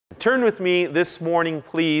turn with me this morning,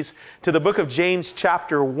 please, to the book of James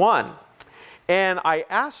chapter 1. And I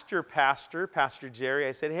asked your pastor, Pastor Jerry,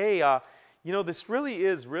 I said, hey, this really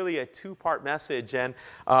is a two-part message. And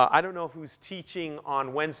I don't know who's teaching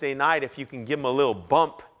on Wednesday night, if you can give them a little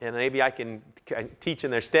bump, and maybe I can teach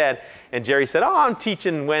in their stead. And Jerry said, oh, I'm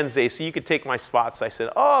teaching Wednesday, so you could take my spots. I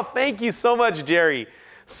said, oh, thank you so much, Jerry.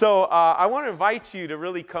 So I want to invite you to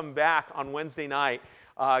really come back on Wednesday night,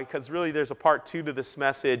 because really there's a part 2 to this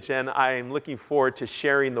message, and I'm looking forward to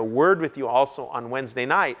sharing the word with you also on Wednesday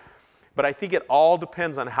night. But I think it all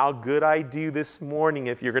depends on how good I do this morning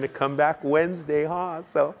if you're going to come back Wednesday, huh?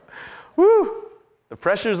 So, woo, the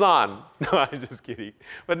pressure's on. No, I'm just kidding.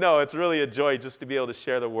 But no, it's really a joy just to be able to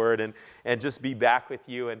share the word and just be back with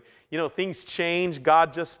you. And, things change.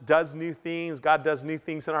 God just does new things. God does new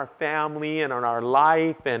things in our family and in our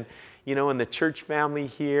life and, in the church family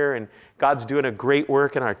here. And God's doing a great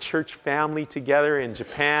work in our church family together in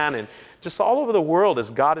Japan and just all over the world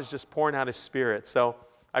as God is just pouring out His Spirit. So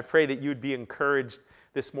I pray that you'd be encouraged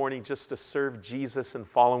this morning just to serve Jesus and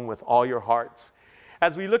follow Him with all your hearts.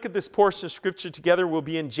 As we look at this portion of Scripture together, we'll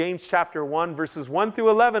be in James chapter 1, verses 1 through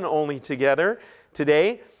 11 only together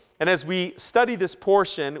today. And as we study this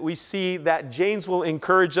portion, we see that James will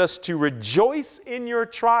encourage us to rejoice in your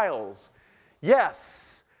trials.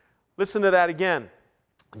 Yes, listen to that again.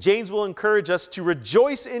 James will encourage us to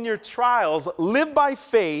rejoice in your trials, live by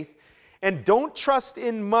faith, and don't trust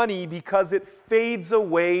in money because it fades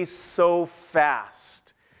away so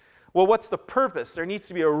fast. Well, what's the purpose? There needs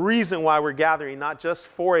to be a reason why we're gathering, not just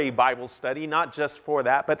for a Bible study, not just for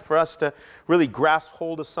that, but for us to really grasp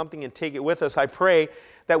hold of something and take it with us. I pray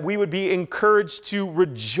that we would be encouraged to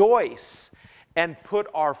rejoice and put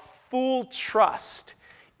our full trust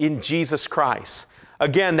in Jesus Christ.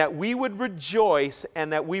 Again, that we would rejoice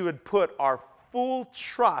and that we would put our full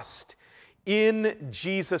trust in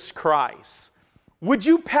Jesus Christ. Would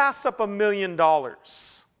you pass up $1 million? Let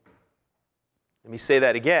me say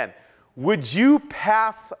that again. Would you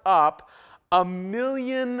pass up $1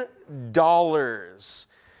 million?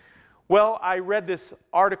 Well, I read this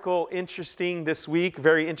article interesting this week,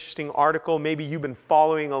 very interesting article. Maybe you've been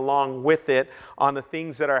following along with it on the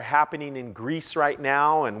things that are happening in Greece right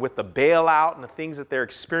now and with the bailout and the things that they're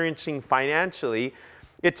experiencing financially.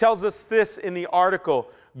 It tells us this in the article: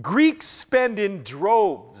 Greeks spend in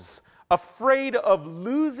droves, afraid of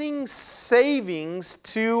losing savings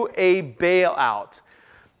to a bailout.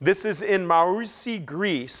 This is in Ruiz,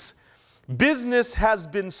 Greece. Business has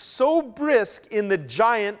been so brisk in the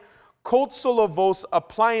giant Kotsolovos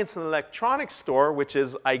appliance and electronics store, which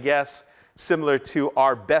is, I guess, similar to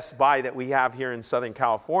our Best Buy that we have here in Southern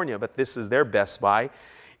California, but this is their Best Buy,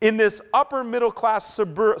 in this upper middle class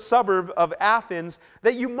suburb of Athens,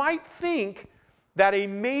 that you might think that a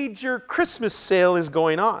major Christmas sale is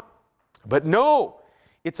going on. But no,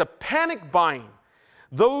 it's a panic buying.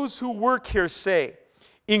 Those who work here say,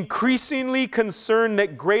 increasingly concerned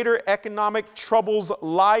that greater economic troubles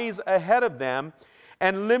lies ahead of them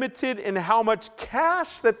and limited in how much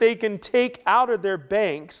cash that they can take out of their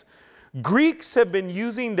banks, Greeks have been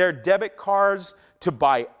using their debit cards to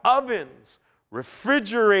buy ovens,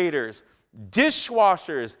 refrigerators,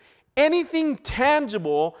 dishwashers, anything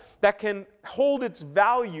tangible that can hold its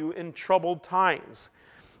value in troubled times.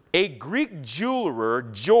 A Greek jeweler,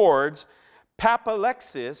 George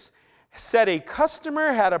Papalexis, said a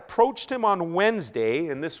customer had approached him on Wednesday,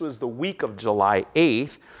 and this was the week of July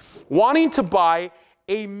 8th, wanting to buy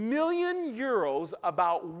 €1 million,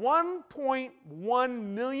 about $1.1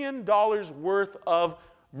 million worth of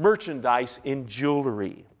merchandise in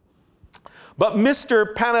jewelry. But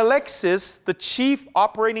Mr. Panalexis, the chief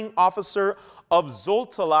operating officer of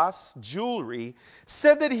Zoltalas Jewelry,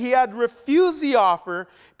 said that he had refused the offer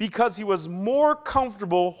because he was more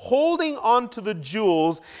comfortable holding on to the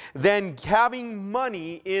jewels than having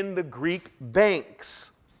money in the Greek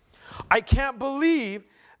banks. I can't believe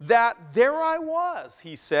that there I was,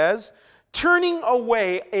 he says, turning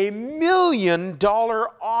away $1 million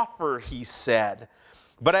offer, he said.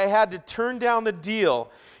 But I had to turn down the deal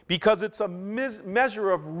because it's a measure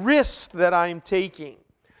of risk that I'm taking.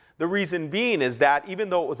 The reason being is that even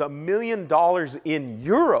though it was $1 million in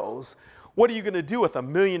euros, what are you going to do with $1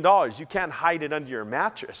 million? You can't hide it under your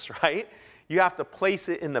mattress, right? You have to place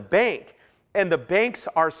it in the bank. And the banks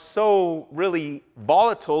are so really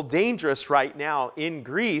volatile, dangerous right now in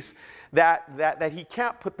Greece that he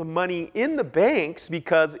can't put the money in the banks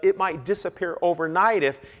because it might disappear overnight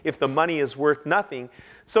if the money is worth nothing.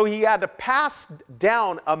 So he had to pass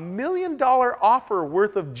down $1 million offer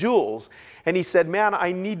worth of jewels. And he said, man,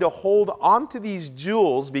 I need to hold on to these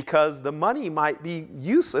jewels because the money might be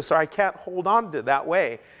useless, or I can't hold on to it that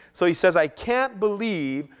way. So he says, I can't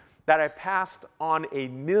believe that I passed on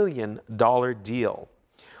 $1 million deal.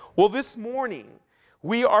 Well, this morning,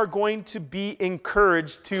 we are going to be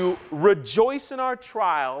encouraged to rejoice in our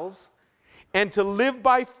trials and to live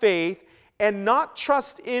by faith and not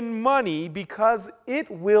trust in money because it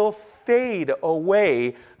will fade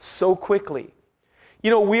away so quickly. You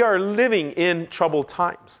know, we are living in troubled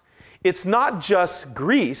times. It's not just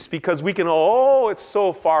Greece, because we can, oh, it's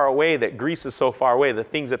so far away, that Greece is so far away, the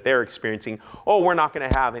things that they're experiencing, oh, we're not going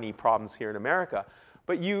to have any problems here in America.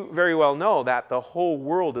 But you very well know that the whole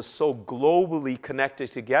world is so globally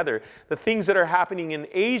connected together. The things that are happening in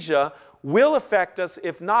Asia will affect us,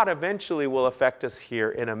 if not eventually will affect us here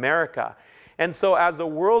in America. And so as the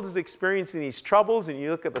world is experiencing these troubles, and you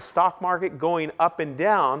look at the stock market going up and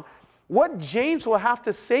down, what James will have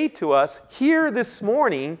to say to us here this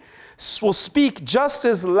morning will speak just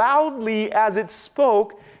as loudly as it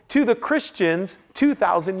spoke to the Christians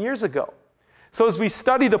 2,000 years ago. So as we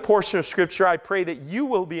study the portion of Scripture, I pray that you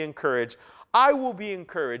will be encouraged. I will be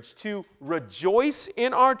encouraged to rejoice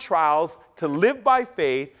in our trials, to live by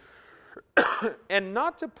faith, and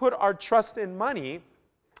not to put our trust in money,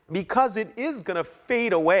 because it is going to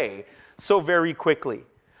fade away so very quickly.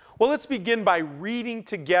 Well, let's begin by reading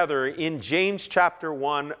together in James chapter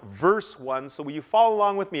 1, verse 1. So will you follow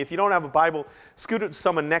along with me? If you don't have a Bible, scoot it to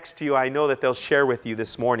someone next to you. I know that they'll share with you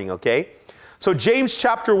this morning, okay? So James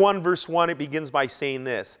chapter 1, verse 1, it begins by saying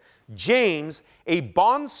this: James, a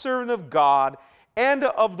bondservant of God and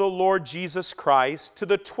of the Lord Jesus Christ, to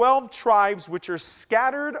the 12 tribes which are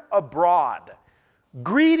scattered abroad,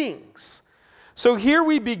 greetings. So here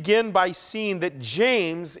we begin by seeing that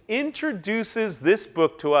James introduces this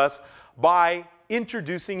book to us by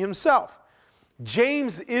introducing himself.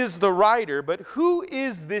 James is the writer, but who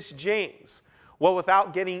is this James? Well,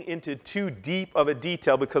 without getting into too deep of a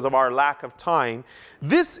detail because of our lack of time,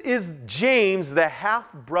 this is James, the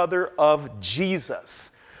half-brother of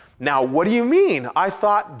Jesus. Now, what do you mean? I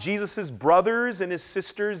thought Jesus' brothers and his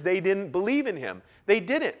sisters, they didn't believe in him. They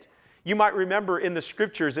didn't. You might remember in the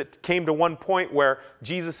Scriptures, it came to one point where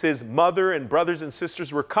Jesus' mother and brothers and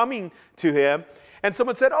sisters were coming to him, and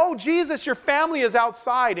someone said, oh, Jesus, your family is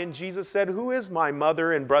outside. And Jesus said, who is my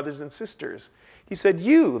mother and brothers and sisters? He said,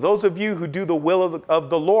 you, those of you who do the will of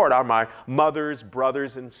the Lord are my mothers,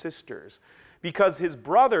 brothers, and sisters. Because his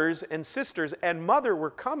brothers and sisters and mother were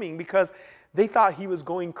coming because they thought he was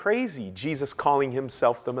going crazy, Jesus calling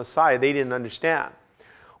himself the Messiah. They didn't understand.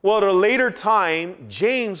 Well, at a later time,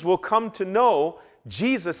 James will come to know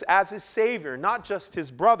Jesus as his Savior, not just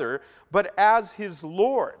his brother, but as his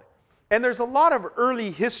Lord. And there's a lot of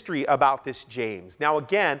early history about this James. Now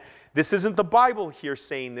again, this isn't the Bible here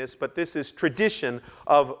saying this, but this is tradition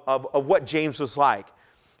of what James was like.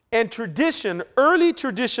 And tradition, early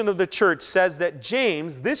tradition of the church says that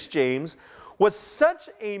James, this James, was such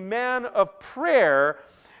a man of prayer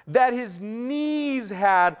that his knees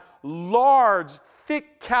had large,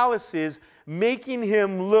 thick calluses, making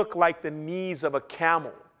him look like the knees of a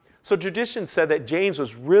camel. So tradition said that James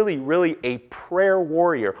was really, really a prayer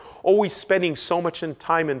warrior, always spending so much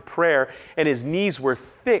time in prayer, and his knees were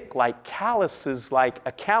thick like calluses, like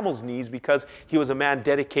a camel's knees, because he was a man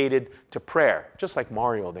dedicated to prayer, just like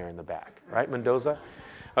Mario there in the back, right, Mendoza?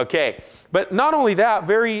 Okay, but not only that,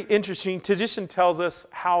 very interesting, tradition tells us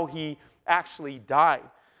how he actually died.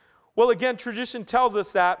 Well, again, tradition tells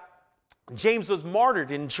us that James was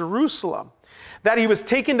martyred in Jerusalem, that he was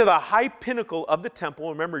taken to the high pinnacle of the temple.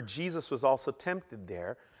 Remember, Jesus was also tempted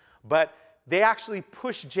there, but they actually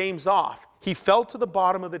pushed James off. He fell to the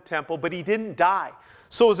bottom of the temple, but he didn't die.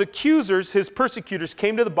 So his accusers, his persecutors,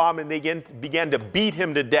 came to the bottom and they began to beat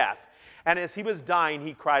him to death. And as he was dying,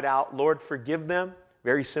 he cried out, Lord, forgive them.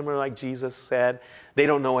 Very similar like Jesus said, they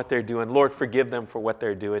don't know what they're doing. Lord, forgive them for what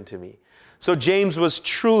they're doing to me. So James was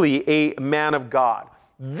truly a man of God.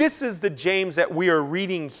 This is the James that we are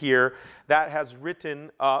reading here that has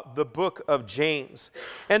written the book of James.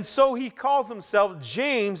 And so he calls himself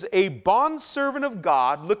James, a bondservant of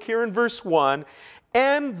God, look here in verse 1,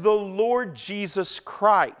 and the Lord Jesus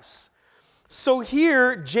Christ. So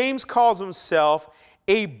here, James calls himself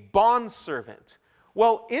a bondservant.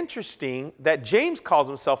 Well, interesting that James calls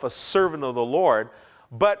himself a servant of the Lord,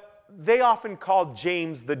 but they often call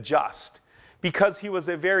James the just. because he was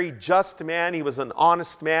a very just man. He was an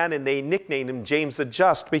honest man, and they nicknamed him James the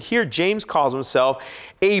Just. But here James calls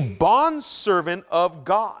himself a bondservant of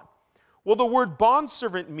God. Well, the word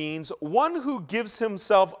bondservant means one who gives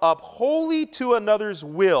himself up wholly to another's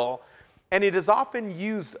will, and it is often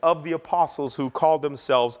used of the apostles who called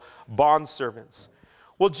themselves bondservants.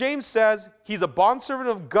 Well, James says he's a bondservant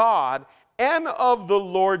of God and of the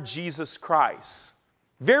Lord Jesus Christ.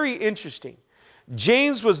 Very interesting.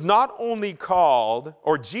 James was not only called,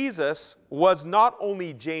 or Jesus was not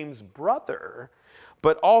only James' brother,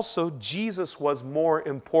 but also Jesus was more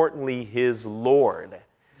importantly his Lord.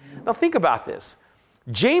 Now think about this.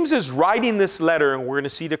 James is writing this letter, and we're going to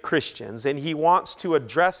see to Christians, and he wants to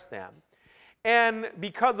address them. And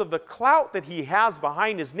because of the clout that he has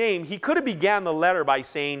behind his name, he could have began the letter by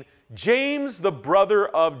saying, James, the brother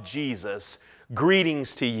of Jesus,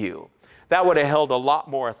 greetings to you. That would have held a lot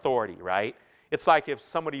more authority, right? It's like if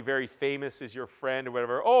somebody very famous is your friend or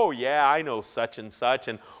whatever, oh yeah, I know such and such,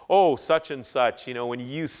 and oh, such and such. You know, when you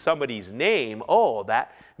use somebody's name, oh,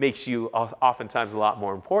 that makes you oftentimes a lot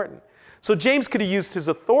more important. So James could have used his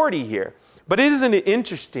authority here. But isn't it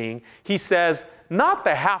interesting? He says, not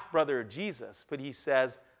the half-brother of Jesus, but he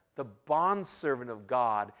says, the bondservant of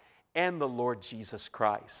God and the Lord Jesus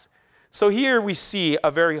Christ. So here we see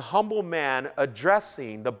a very humble man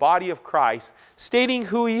addressing the body of Christ, stating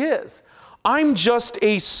who he is. I'm just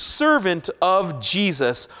a servant of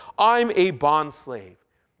Jesus. I'm a bondslave.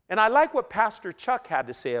 And I like what Pastor Chuck had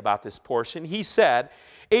to say about this portion. He said,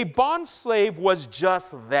 a bondslave was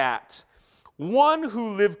just that. One who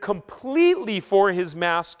lived completely for his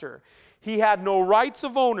master. He had no rights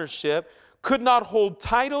of ownership, could not hold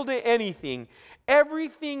title to anything.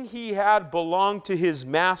 Everything he had belonged to his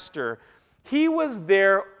master. He was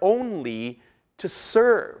there only to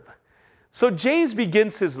serve. So James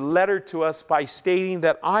begins his letter to us by stating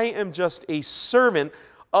that I am just a servant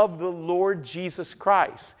of the Lord Jesus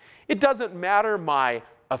Christ. It doesn't matter my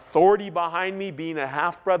authority behind me being a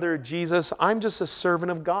half-brother of Jesus. I'm just a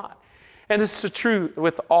servant of God. And this is true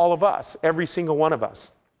with all of us, every single one of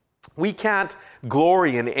us. We can't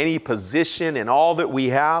glory in any position and all that we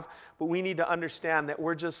have, but we need to understand that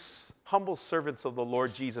we're just humble servants of the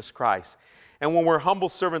Lord Jesus Christ. And when we're humble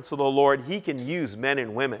servants of the Lord, he can use men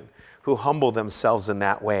and women who humble themselves in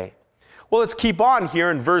that way. Well, let's keep on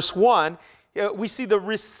here in verse 1. We see the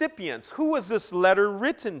recipients. Who was this letter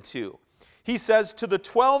written to? He says, to the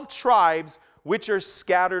 12 tribes which are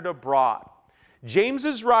scattered abroad. James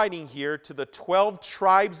is writing here to the 12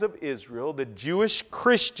 tribes of Israel, the Jewish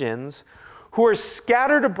Christians who are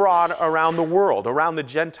scattered abroad around the world, around the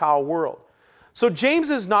Gentile world. So James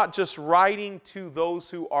is not just writing to those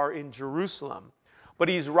who are in Jerusalem, but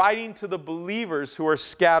he's writing to the believers who are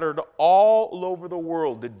scattered all over the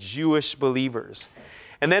world, the Jewish believers.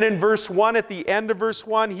 And then in verse 1, at the end of verse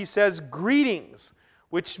 1, he says, greetings,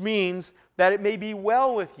 which means that it may be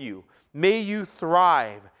well with you. May you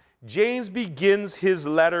thrive. James begins his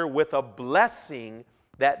letter with a blessing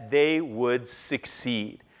that they would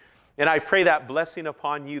succeed. And I pray that blessing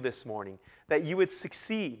upon you this morning, that you would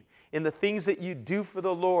succeed in the things that you do for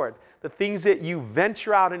the Lord, the things that you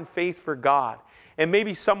venture out in faith for God. And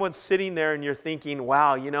maybe someone's sitting there and you're thinking,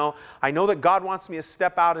 wow, you know, I know that God wants me to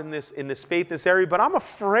step out in this faith, this area, but I'm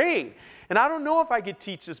afraid. And I don't know if I could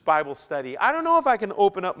teach this Bible study. I don't know if I can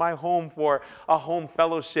open up my home for a home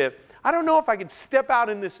fellowship. I don't know if I could step out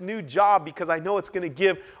in this new job because I know it's going to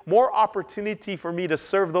give more opportunity for me to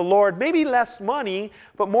serve the Lord. Maybe less money,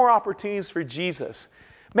 but more opportunities for Jesus.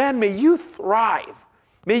 Man, may you thrive.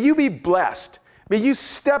 May you be blessed. May you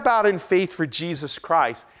step out in faith for Jesus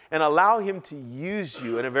Christ and allow him to use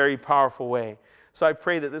you in a very powerful way. So I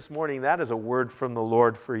pray that this morning that is a word from the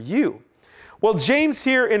Lord for you. Well, James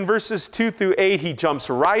here in verses 2 through 8, he jumps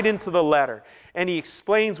right into the letter and he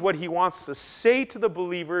explains what he wants to say to the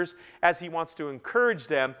believers as he wants to encourage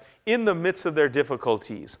them in the midst of their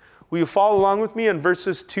difficulties. Will you follow along with me in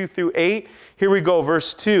verses 2 through 8? Here we go,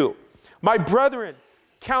 verse 2. My brethren,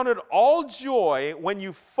 count it all joy when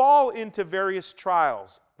you fall into various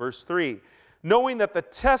trials. Verse 3. Knowing that the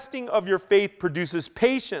testing of your faith produces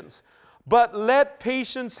patience, but let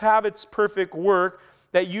patience have its perfect work,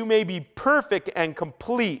 that you may be perfect and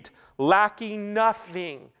complete, lacking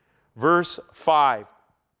nothing. Verse 5.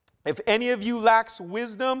 If any of you lacks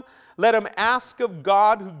wisdom, let him ask of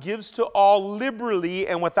God, who gives to all liberally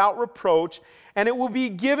and without reproach, and it will be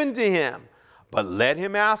given to him. But let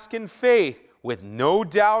him ask in faith, with no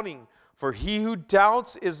doubting. For he who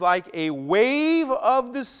doubts is like a wave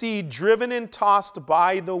of the sea driven and tossed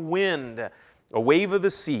by the wind. A wave of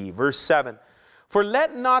the sea. Verse 7. For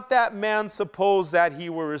let not that man suppose that he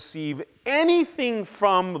will receive anything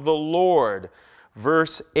from the Lord.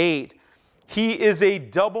 Verse 8, he is a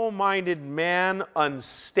double-minded man,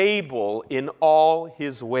 unstable in all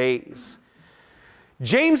his ways.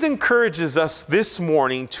 James encourages us this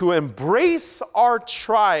morning to embrace our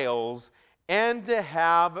trials and to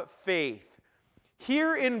have faith.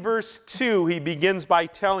 Here in verse 2, he begins by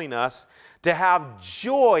telling us to have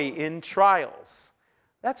joy in trials.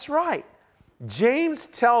 That's right. James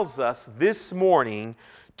tells us this morning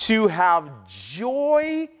to have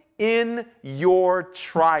joy in your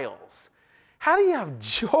trials. How do you have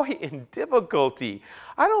joy in difficulty?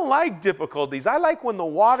 I don't like difficulties. I like when the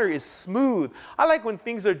water is smooth. I like when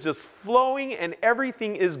things are just flowing and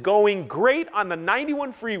everything is going great on the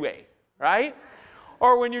 91 freeway, right?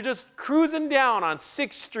 Or when you're just cruising down on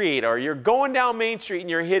 6th Street, or you're going down Main Street and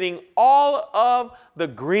you're hitting all of the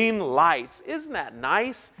green lights. Isn't that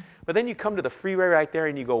nice? But then you come to the freeway right there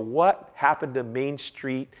and you go, what happened to Main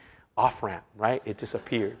Street off-ramp, right? It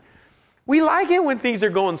disappeared. We like it when things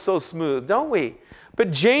are going so smooth, don't we?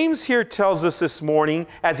 But James here tells us this morning,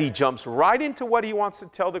 as he jumps right into what he wants to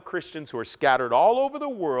tell the Christians who are scattered all over the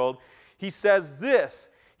world, he says this,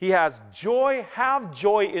 he has joy, have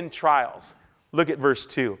joy in trials. Look at verse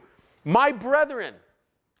 2. My brethren,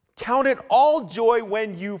 count it all joy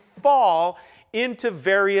when you fall into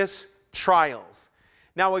various trials.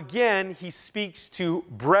 Now again, he speaks to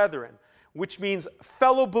brethren, which means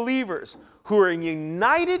fellow believers who are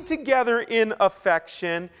united together in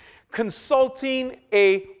affection, consulting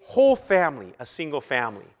a whole family, a single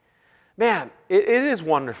family. Man, it is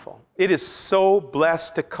wonderful. It is so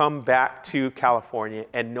blessed to come back to California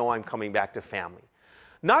and know I'm coming back to family.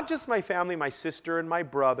 Not just my family, my sister and my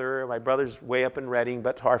brother. My brother's way up in Redding,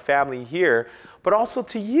 but our family here, but also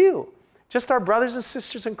to you. Just our brothers and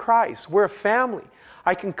sisters in Christ. We're a family.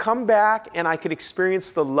 I can come back and I can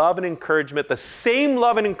experience the love and encouragement, the same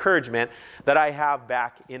love and encouragement that I have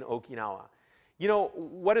back in Okinawa. You know,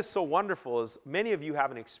 what is so wonderful is many of you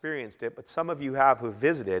haven't experienced it, but some of you have who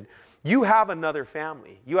visited. You have another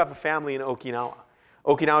family. You have a family in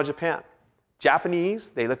Okinawa, Japan. Japanese,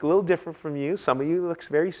 they look a little different from you. Some of you looks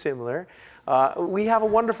very similar. We have a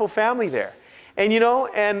wonderful family there. And you know,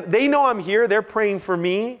 and they know I'm here. They're praying for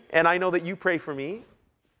me, and I know that you pray for me,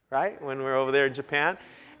 right, when we're over there in Japan.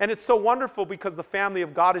 And it's so wonderful because the family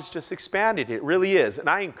of God has just expanded. It really is. And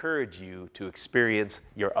I encourage you to experience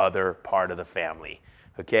your other part of the family,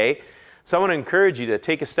 okay? So I want to encourage you to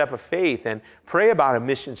take a step of faith and pray about a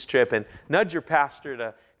missions trip and nudge your pastor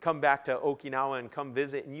to come back to Okinawa and come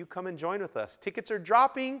visit, and you come and join with us. Tickets are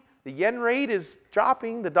dropping. The yen rate is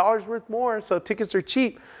dropping. The dollar's worth more, so tickets are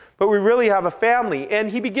cheap. But we really have a family. And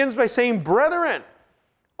he begins by saying, brethren,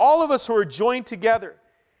 all of us who are joined together,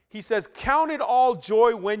 he says, count it all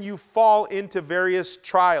joy when you fall into various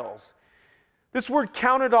trials. This word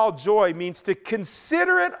count it all joy means to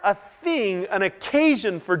consider it a thing, an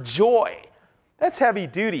occasion for joy. That's heavy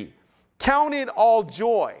duty. Count it all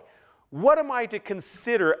joy. What am I to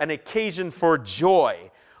consider an occasion for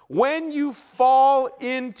joy? When you fall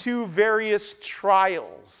into various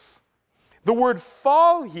trials. The word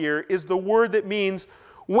fall here is the word that means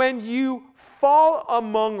when you fall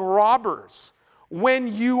among robbers,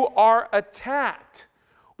 when you are attacked,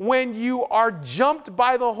 when you are jumped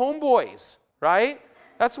by the homeboys, right?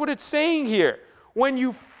 That's what it's saying here. When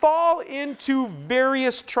you fall into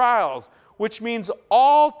various trials, which means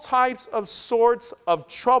all types of sorts of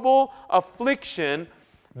trouble, affliction,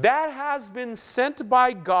 that has been sent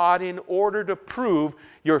by God in order to prove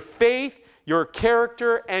your faith, your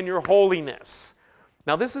character, and your holiness.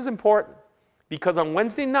 Now this is important because on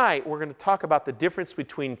Wednesday night, we're going to talk about the difference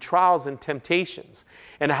between trials and temptations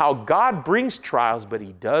and how God brings trials, but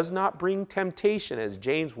he does not bring temptation, as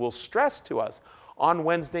James will stress to us on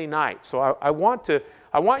Wednesday night. So I want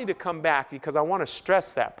you to come back because I want to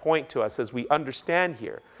stress that point to us as we understand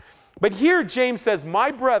here. But here James says, my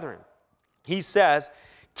brethren, he says,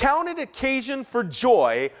 count it occasion for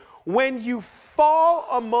joy when you fall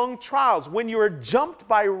among trials, when you are jumped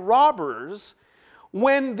by robbers,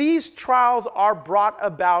 when these trials are brought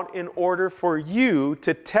about in order for you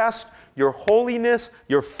to test your holiness,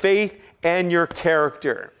 your faith, and your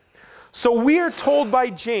character. So we are told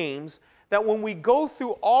by James that when we go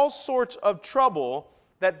through all sorts of trouble,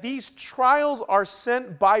 that these trials are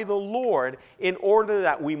sent by the Lord in order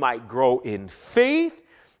that we might grow in faith,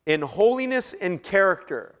 in holiness, and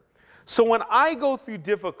character. So when I go through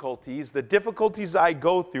difficulties, the difficulties I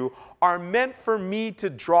go through are meant for me to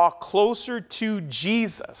draw closer to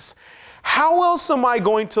Jesus. How else am I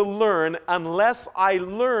going to learn unless I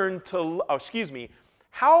learn to,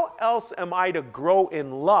 How else am I to grow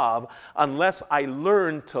in love unless I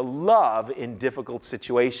learn to love in difficult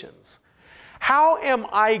situations? How am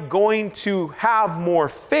I going to have more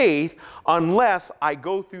faith unless I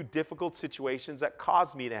go through difficult situations that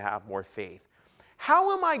cause me to have more faith?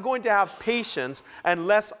 How am I going to have patience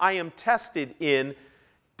unless I am tested in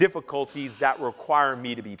difficulties that require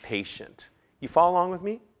me to be patient? You follow along with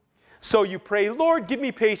me? So you pray, Lord, give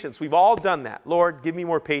me patience. We've all done that. Lord, give me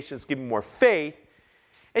more patience, give me more faith.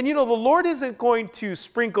 And the Lord isn't going to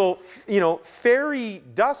sprinkle, fairy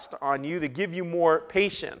dust on you to give you more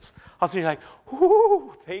patience. Also, you're like,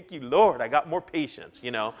 whoo, thank you, Lord, I got more patience,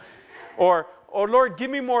 Or Lord, give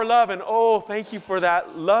me more love, and oh, thank you for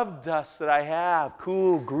that love dust that I have.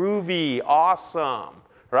 Cool, groovy, awesome,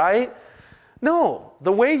 right? No,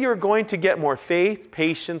 the way you're going to get more faith,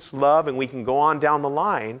 patience, love, and we can go on down the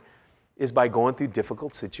line is by going through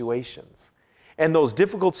difficult situations. And those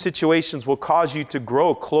difficult situations will cause you to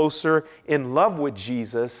grow closer in love with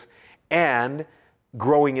Jesus and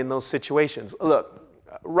growing in those situations. Look,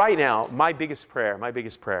 right now, my biggest prayer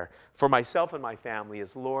for myself and my family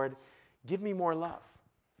is, Lord, give me more love.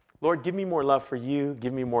 Lord, give me more love for you.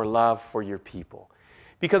 Give me more love for your people.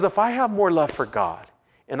 Because if I have more love for God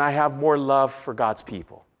and I have more love for God's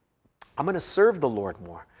people, I'm going to serve the Lord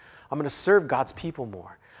more. I'm going to serve God's people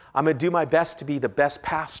more. I'm going to do my best to be the best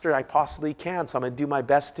pastor I possibly can. So I'm going to do my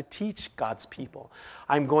best to teach God's people.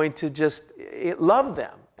 I'm going to just love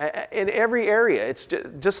them in every area. It's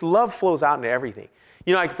just love flows out into everything.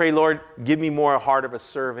 I can pray, Lord, give me more a heart of a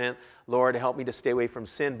servant. Lord, help me to stay away from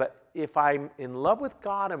sin. But if I'm in love with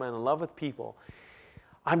God, I'm in love with people,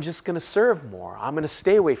 I'm just going to serve more. I'm going to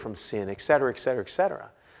stay away from sin, et cetera, et cetera, et cetera.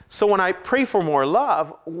 So when I pray for more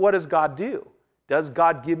love, what does God do? Does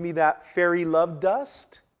God give me that fairy love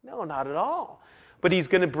dust? No, not at all. But he's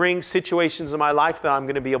going to bring situations in my life that I'm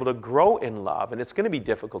going to be able to grow in love, and it's going to be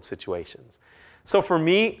difficult situations. So for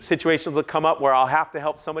me, situations will come up where I'll have to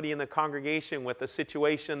help somebody in the congregation with a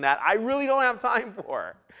situation that I really don't have time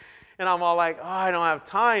for. And I'm all like, oh, I don't have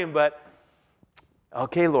time, but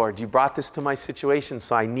okay, Lord, you brought this to my situation,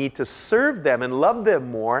 so I need to serve them and love them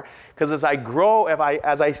more, because as I grow, if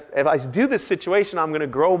I do this situation, I'm going to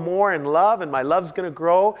grow more in love, and my love's going to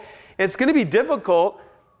grow. And it's going to be difficult,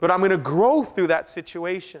 but I'm going to grow through that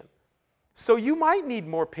situation. So you might need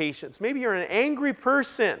more patience. Maybe you're an angry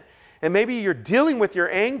person, and maybe you're dealing with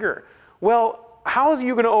your anger. Well, how are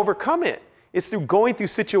you going to overcome it? It's through going through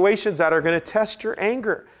situations that are going to test your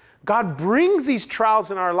anger. God brings these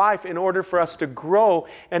trials in our life in order for us to grow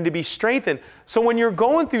and to be strengthened. So when you're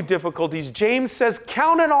going through difficulties, James says,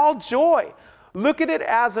 count it all joy. Look at it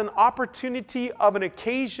as an opportunity of an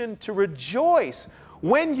occasion to rejoice.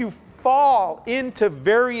 When you fall into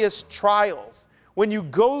various trials, when you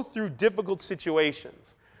go through difficult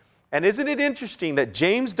situations. And isn't it interesting that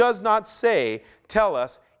James does not tell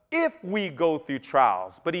us if we go through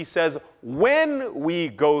trials, but he says when we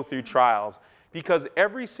go through trials, because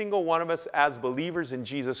every single one of us as believers in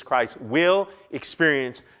Jesus Christ will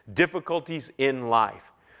experience difficulties in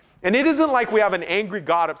life. And it isn't like we have an angry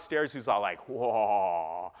God upstairs who's all like,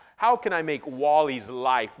 whoa, how can I make Wally's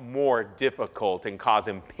life more difficult and cause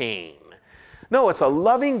him pain? No, it's a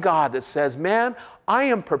loving God that says, man, I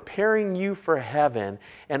am preparing you for heaven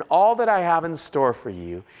and all that I have in store for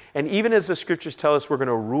you. And even as the scriptures tell us, we're going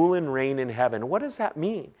to rule and reign in heaven. What does that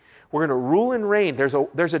mean? We're going to rule and reign. There's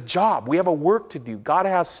a job. We have a work to do. God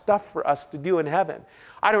has stuff for us to do in heaven.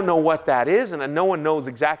 I don't know what that is, and no one knows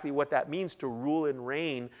exactly what that means to rule and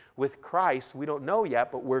reign with Christ. We don't know yet,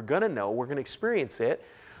 but we're going to know. We're going to experience it.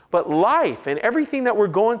 But life and everything that we're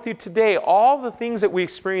going through today, all the things that we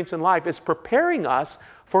experience in life is preparing us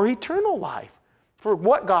for eternal life, for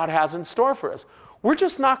what God has in store for us. We're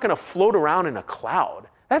just not going to float around in a cloud.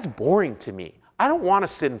 That's boring to me. I don't want to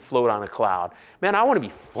sit and float on a cloud. Man, I want to be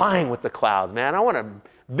flying with the clouds, man. I want to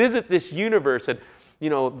visit this universe. And,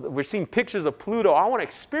 we're seeing pictures of Pluto. I want to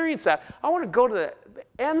experience that. I want to go to the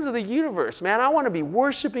ends of the universe, man. I want to be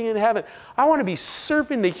worshiping in heaven. I want to be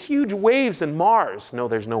surfing the huge waves in Mars. No,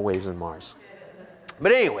 there's no waves in Mars.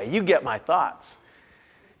 But anyway, you get my thoughts.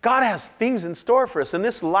 God has things in store for us, and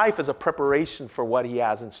this life is a preparation for what he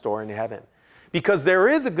has in store in heaven. Because there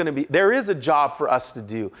is a job for us to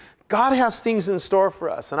do. God has things in store for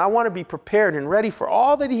us, and I want to be prepared and ready for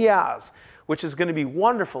all that he has, which is going to be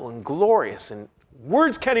wonderful and glorious, and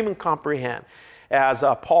words can't even comprehend, as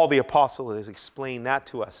Paul the Apostle has explained that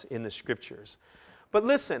to us in the scriptures. But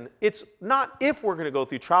listen, it's not if we're going to go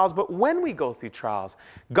through trials, but when we go through trials.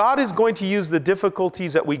 God is going to use the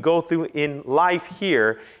difficulties that we go through in life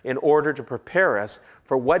here in order to prepare us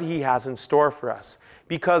for what he has in store for us.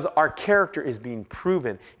 Because our character is being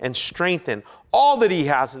proven and strengthened, all that he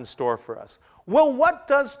has in store for us. Well, what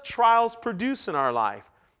does trials produce in our life?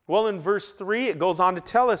 Well, in verse 3, it goes on to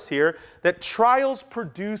tell us here that trials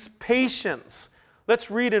produce patience. Let's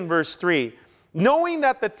read in verse 3. Knowing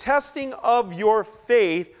that the testing of your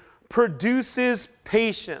faith produces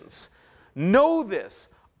patience. Know this,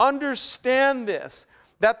 understand this,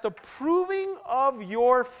 that the proving of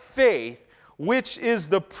your faith, which is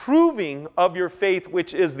the proving of your faith,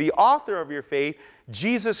 which is the author of your faith,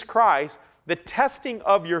 Jesus Christ, the testing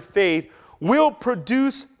of your faith will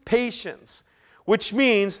produce patience, which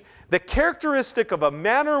means the characteristic of a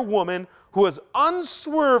man or woman who is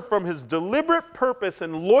unswerved from his deliberate purpose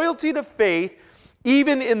and loyalty to faith,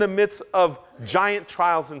 even in the midst of giant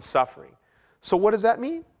trials and suffering. So what does that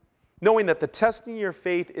mean? Knowing that the testing of your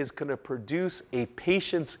faith is going to produce a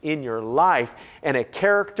patience in your life and a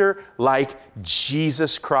character like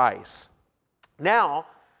Jesus Christ. Now,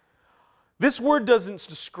 this word doesn't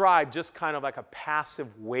describe just kind of like a passive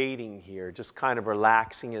waiting here, just kind of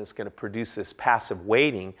relaxing, and it's going to produce this passive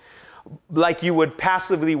waiting. Like you would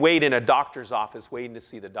passively wait in a doctor's office waiting to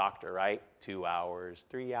see the doctor, right? 2 hours,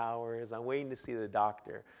 3 hours, I'm waiting to see the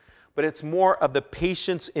doctor. But it's more of the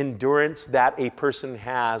patience, endurance that a person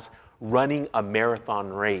has running a marathon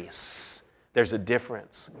race. There's a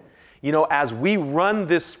difference. You know, as we run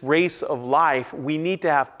this race of life, we need to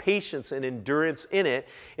have patience and endurance in it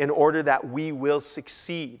in order that we will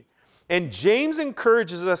succeed. And James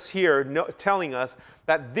encourages us here, telling us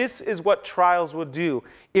that this is what trials will do.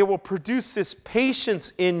 It will produce this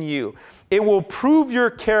patience in you. It will prove your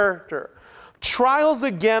character. Trials,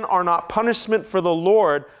 again, are not punishment for the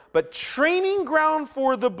Lord, but training ground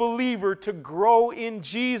for the believer to grow in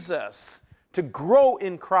Jesus, to grow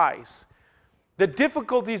in Christ. The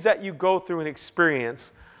difficulties that you go through and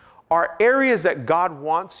experience are areas that God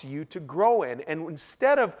wants you to grow in. And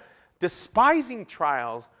instead of despising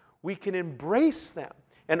trials, we can embrace them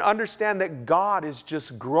and understand that God is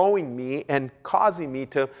just growing me and causing me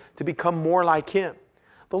to become more like him.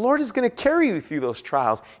 The Lord is going to carry you through those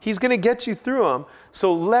trials. He's going to get you through them.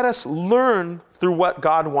 So let us learn through what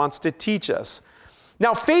God wants to teach us.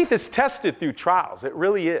 Now, faith is tested through trials. It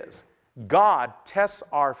really is. God tests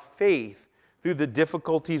our faith through the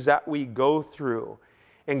difficulties that we go through.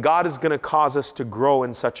 And God is going to cause us to grow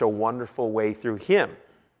in such a wonderful way through him.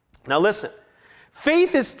 Now listen,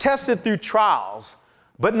 faith is tested through trials,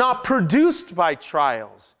 but not produced by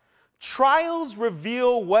trials. Trials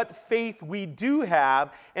reveal what faith we do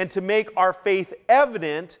have and to make our faith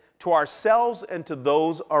evident to ourselves and to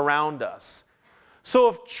those around us. So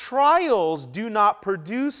if trials do not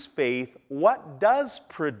produce faith, what does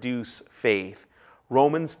produce faith?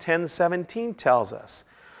 Romans 10:17 tells us.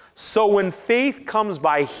 So when faith comes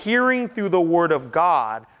by hearing through the word of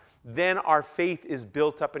God, then our faith is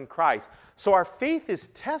built up in Christ. So our faith is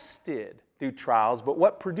tested through trials, but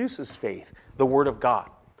what produces faith? The word of God.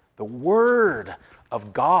 The word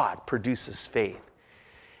of God produces faith.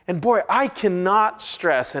 And boy, I cannot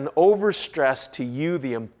stress and overstress to you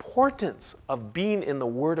the importance of being in the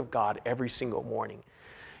word of God every single morning.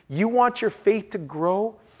 You want your faith to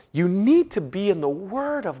grow? You need to be in the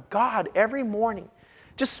word of God every morning.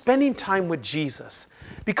 Just spending time with Jesus,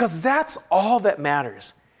 because that's all that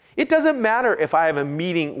matters. It doesn't matter if I have a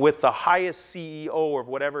meeting with the highest CEO of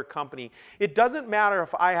whatever company. It doesn't matter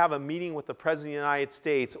if I have a meeting with the President of the United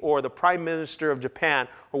States or the Prime Minister of Japan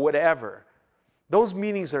or whatever. Those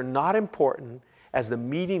meetings are not important as the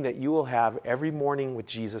meeting that you will have every morning with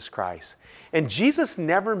Jesus Christ. And Jesus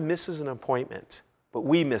never misses an appointment, but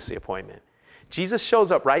we miss the appointment. Jesus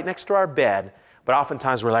shows up right next to our bed, but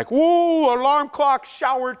oftentimes we're like, whoa, alarm clock,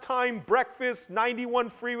 shower time, breakfast, 91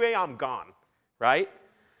 freeway, I'm gone, right?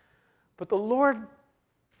 But the Lord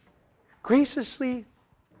graciously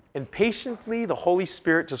and patiently, the Holy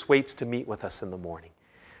Spirit just waits to meet with us in the morning.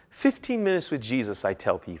 15 minutes with Jesus, I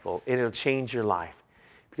tell people, and it'll change your life.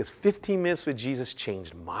 Because 15 minutes with Jesus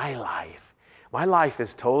changed my life. My life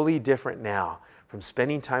is totally different now from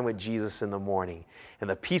spending time with Jesus in the morning. And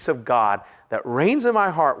the peace of God that reigns in my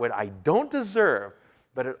heart, what I don't deserve,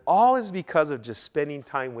 but it all is because of just spending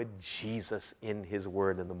time with Jesus in his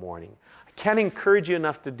word in the morning. I can't encourage you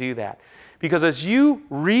enough to do that. Because as you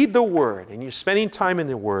read the word and you're spending time in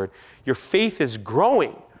the word, your faith is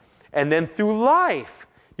growing. And then through life,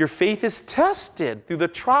 your faith is tested through the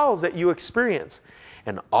trials that you experience.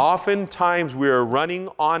 And oftentimes we are running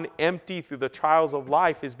on empty through the trials of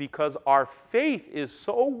life is because our faith is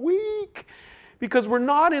so weak. because we're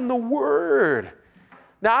not in the Word.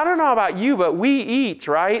 Now, I don't know about you, but we eat,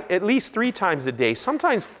 right? At least 3 times a day,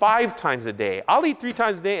 sometimes 5 times a day. I'll eat 3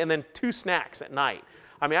 times a day and then 2 snacks at night.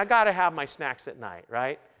 I mean, I got to have my snacks at night,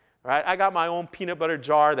 right? Right? I got my own peanut butter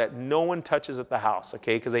jar that no one touches at the house,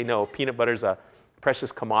 okay? Because they know peanut butter is a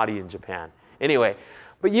precious commodity in Japan. Anyway,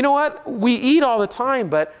 but you know what? We eat all the time,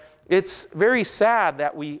 but it's very sad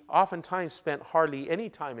that we oftentimes spent hardly any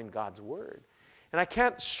time in God's Word. And I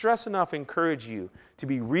can't stress enough encourage you to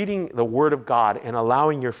be reading the Word of God and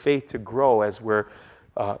allowing your faith to grow as we're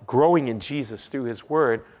growing in Jesus through His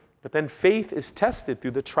Word. But then faith is tested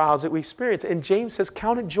through the trials that we experience. And James says,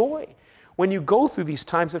 count it joy when you go through these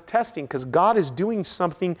times of testing, because God is doing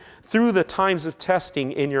something through the times of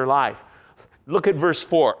testing in your life. Look at verse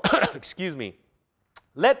 4. Excuse me.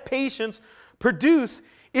 Let patience produce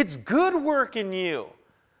its good work in you.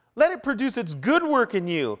 Let it produce its good work in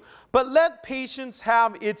you. But let patience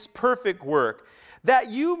have its perfect work, that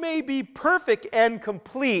you may be perfect and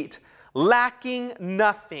complete, lacking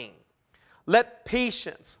nothing. Let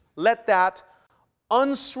patience, let that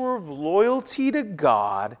unswerved loyalty to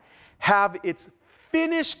God have its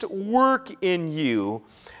finished work in you,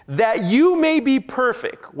 that you may be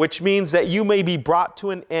perfect, which means that you may be brought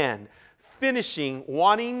to an end, finishing,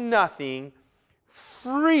 wanting nothing,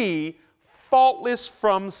 free, faultless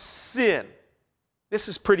from sin. This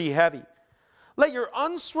is pretty heavy. Let your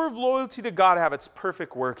unswerved loyalty to God have its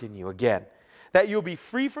perfect work in you. Again, that you'll be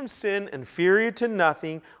free from sin, inferior to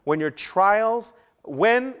nothing, when your trials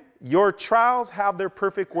have their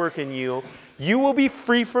perfect work in you, you will be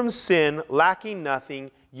free from sin, lacking nothing,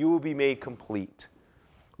 you will be made complete.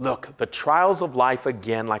 Look, the trials of life,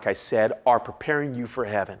 again, like I said, are preparing you for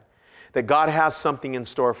heaven. That God has something in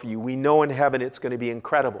store for you. We know in heaven it's going to be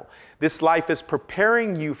incredible. This life is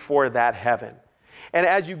preparing you for that heaven. And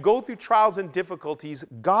as you go through trials and difficulties,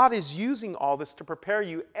 God is using all this to prepare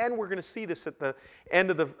you. And we're going to see this at the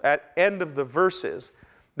end of the verses,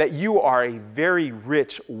 that you are a very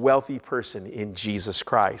rich, wealthy person in Jesus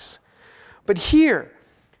Christ. But here,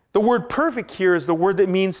 the word perfect here is the word that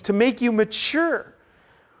means to make you mature.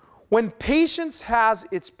 When patience has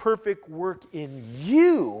its perfect work in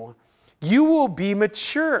you, you will be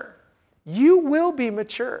mature. You will be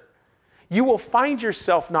mature. You will find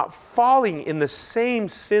yourself not falling in the same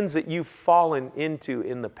sins that you've fallen into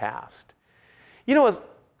in the past. You know,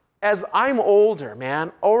 as I'm older,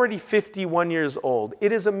 man, already 51 years old,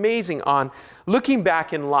 it is amazing on looking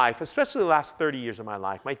back in life, especially the last 30 years of my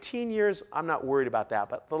life. My teen years, I'm not worried about that,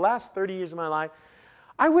 but the last 30 years of my life,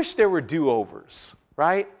 I wish there were do-overs,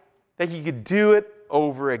 right? That you could do it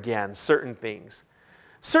over again, certain things.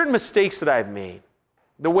 Certain mistakes that I've made,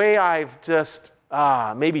 the way I've just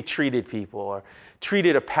maybe treated people or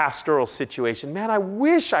treated a pastoral situation. Man, I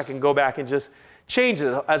wish I can go back and just change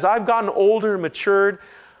it. As I've gotten older and matured,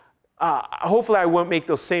 hopefully I won't make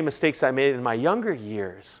those same mistakes I made in my younger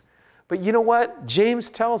years. But you know what?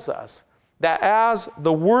 James tells us that as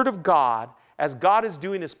the Word of God, as God is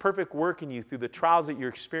doing His perfect work in you through the trials that you're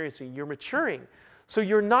experiencing, you're maturing. So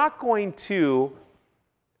you're not going to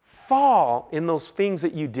fall in those things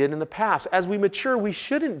that you did in the past. As we mature, we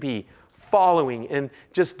shouldn't be following and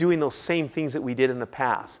just doing those same things that we did in the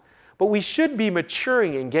past. But we should be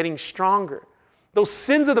maturing and getting stronger. Those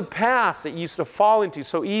sins of the past that you used to fall into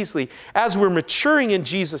so easily, as we're maturing in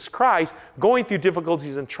Jesus Christ, going through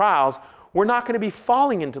difficulties and trials, we're not going to be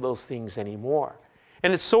falling into those things anymore.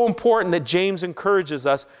 And it's so important that James encourages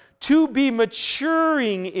us to be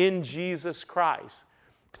maturing in Jesus Christ.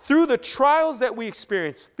 Through the trials that we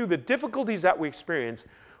experience, through the difficulties that we experience,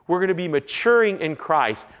 we're going to be maturing in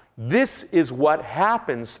Christ. This is what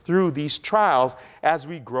happens through these trials as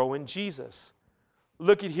we grow in Jesus.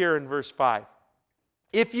 Look at here in verse 5.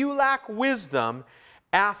 If you lack wisdom,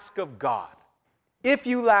 ask of God. If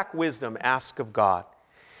you lack wisdom, ask of God.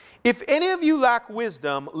 If any of you lack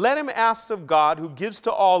wisdom, let him ask of God, who gives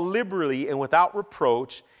to all liberally and without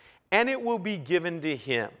reproach, and it will be given to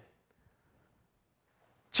him.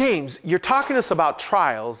 James, you're talking to us about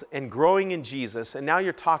trials and growing in Jesus, and now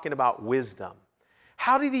you're talking about wisdom.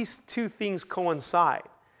 How do these two things coincide?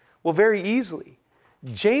 Well, very easily.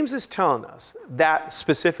 James is telling us that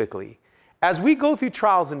specifically, as we go through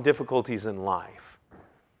trials and difficulties in life,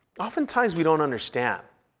 oftentimes we don't understand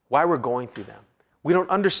why we're going through them. We don't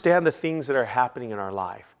understand the things that are happening in our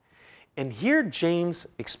life. And here James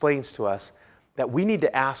explains to us that we need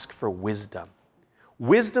to ask for wisdom.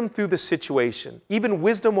 Wisdom through the situation, even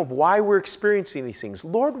wisdom of why we're experiencing these things.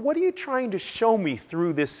 Lord, what are you trying to show me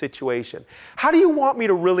through this situation? How do you want me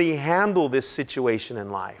to really handle this situation in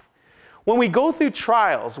life? When we go through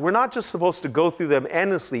trials, we're not just supposed to go through them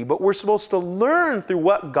endlessly, but we're supposed to learn through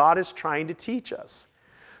what God is trying to teach us.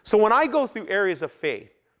 So when I go through areas of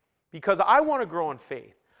faith, because I want to grow in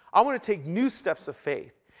faith, I want to take new steps of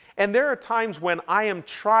faith. And there are times when I am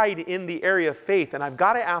tried in the area of faith, and I've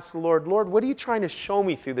got to ask the Lord, Lord, what are you trying to show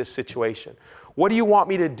me through this situation? What do you want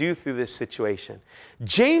me to do through this situation?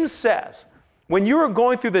 James says, when you are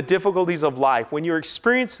going through the difficulties of life, when you're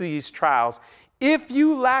experiencing these trials, if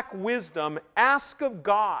you lack wisdom, ask of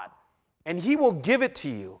God, and He will give it to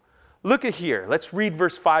you. Look at here. Let's read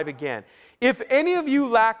verse 5 again. If any of you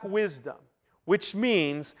lack wisdom, which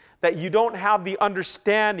means that you don't have the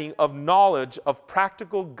understanding of knowledge of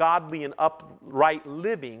practical, godly, and upright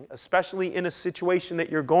living, especially in a situation that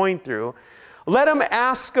you're going through, let him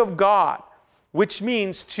ask of God, which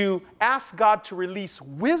means to ask God to release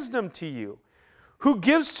wisdom to you, who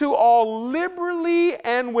gives to all liberally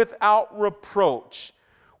and without reproach,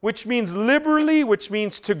 which means liberally, which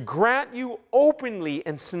means to grant you openly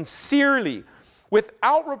and sincerely.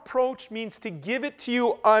 Without reproach means to give it to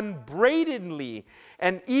you unbraidedly.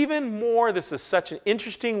 And even more, this is such an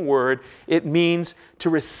interesting word, it means to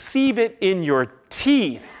receive it in your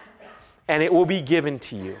teeth, and it will be given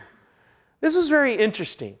to you. This is very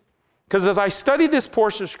interesting. Because as I study this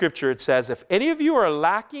portion of Scripture, it says, if any of you are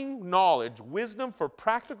lacking knowledge, wisdom for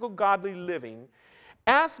practical godly living,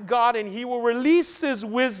 ask God and He will release His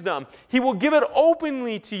wisdom. He will give it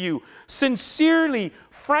openly to you, sincerely,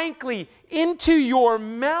 frankly, into your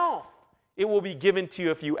mouth. It will be given to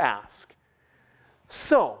you if you ask.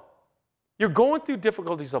 So, you're going through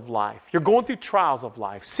difficulties of life. You're going through trials of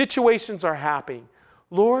life. Situations are happening.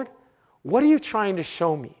 Lord, what are you trying to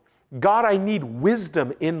show me? God, I need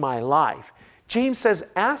wisdom in my life. James says,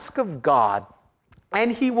 ask of God,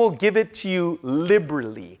 and He will give it to you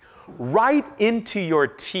liberally, right into your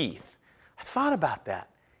teeth. I thought about that,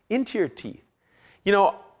 into your teeth. You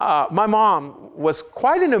know, my mom was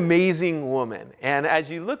quite an amazing woman. And as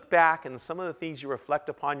you look back and some of the things you reflect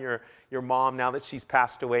upon your mom, now that she's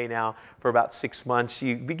passed away now for about 6 months,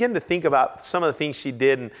 you begin to think about some of the things she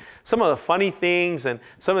did and some of the funny things and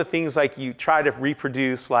some of the things like you try to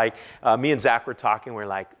reproduce. Like me and Zach were talking, we're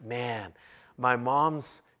like, man, my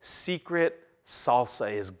mom's secret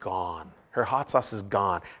salsa is gone. Her hot sauce is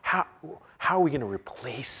gone. How are we going to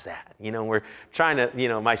replace that? You know, we're trying to, you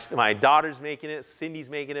know, my daughter's making it, Cindy's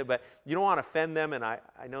making it, but you don't want to offend them, and I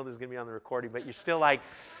know this is going to be on the recording, but you're still like,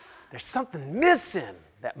 there's something missing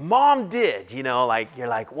that mom did, you know, like, you're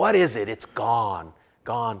like, what is it? It's gone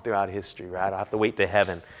throughout history, right? I'll have to wait to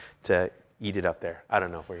heaven to eat it up there. I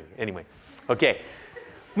don't know if we're eating. Anyway, okay.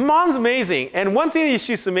 Mom's amazing, and one thing that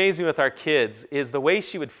she's amazing with our kids is the way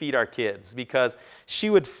she would feed our kids, because she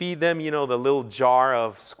would feed them, you know, the little jar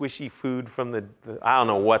of squishy food from the I don't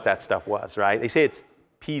know what that stuff was, right? They say it's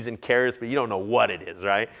peas and carrots, but you don't know what it is,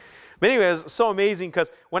 right? But anyways, it's so amazing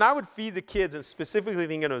because when I would feed the kids, and specifically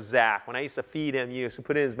thinking of Zach, when I used to feed him, you used to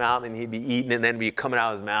put it in his mouth and he'd be eating and then it'd be coming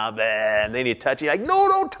out of his mouth, and then he'd touch it, like, no,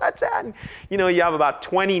 don't touch that. And, you know, you have about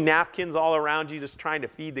 20 napkins all around you just trying to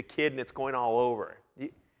feed the kid and it's going all over.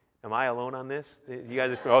 Am I alone on this? You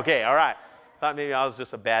guys just, okay, all right. Thought maybe I was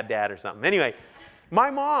just a bad dad or something. Anyway,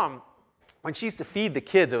 my mom, when she used to feed the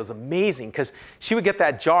kids, it was amazing because she would get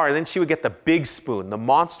that jar and then she would get the big spoon, the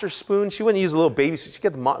monster spoon. She wouldn't use a little baby spoon. She'd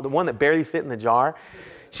get the one that barely fit in the jar.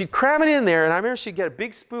 She'd cram it in there, and I remember she'd get a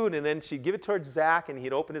big spoon and then she'd give it towards Zach and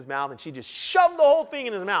he'd open his mouth and she'd just shove the whole thing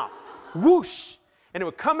in his mouth. Whoosh! And it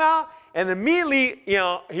would come out. And immediately, you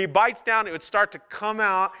know, he bites down, it would start to come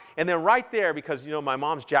out. And then right there, because, you know, my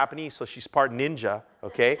mom's Japanese, so she's part ninja,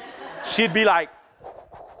 okay? She'd be like,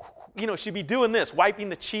 you know, she'd be doing this, wiping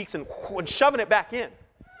the cheeks and shoving it back in.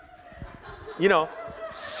 You know,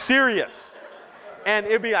 serious. And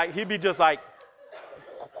it'd be like, he'd be just like,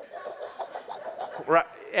 right?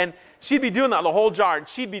 And she'd be doing that, the whole jar, and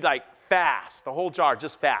she'd be like fast, the whole jar,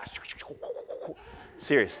 just fast.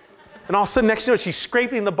 Serious. And all of a sudden, next to it, she's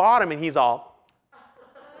scraping the bottom, and he's all,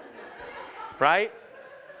 right?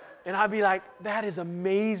 And I'd be like, that is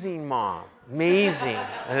amazing, Mom. Amazing.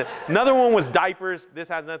 Another one was diapers. This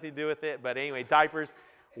has nothing to do with it, but anyway, diapers.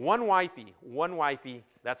 One wipey,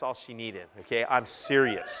 that's all she needed, okay? I'm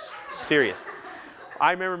serious.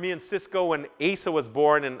 I remember me and Cisco, when Asa was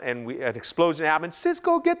born and an explosion happened,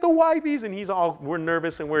 Cisco, get the wipies, and we're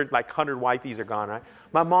nervous, and we're like 100 wipies are gone, right?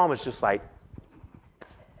 My mom was just like,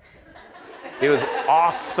 it was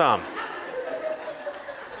awesome.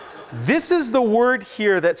 This is the word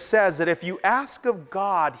here that says that if you ask of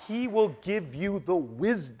God, He will give you the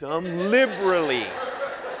wisdom liberally.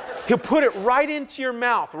 He'll put it right into your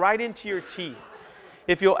mouth, right into your teeth,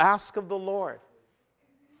 if you'll ask of the Lord.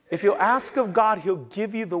 If you'll ask of God, he'll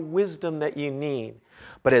give you the wisdom that you need.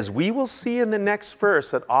 But as we will see in the next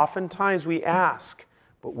verse, that oftentimes we ask,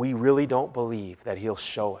 but we really don't believe that he'll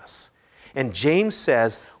show us. And James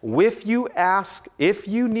says, if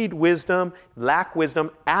you need wisdom, lack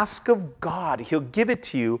wisdom, ask of God. He'll give it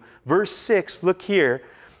to you. Verse 6, look here.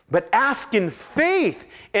 But ask in faith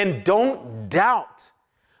and don't doubt.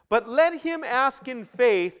 But let him ask in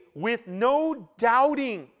faith with no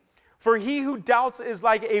doubting. For he who doubts is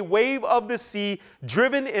like a wave of the sea,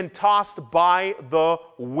 driven and tossed by the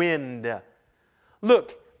wind.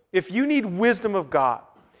 Look, if you need wisdom of God,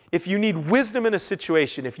 if you need wisdom in a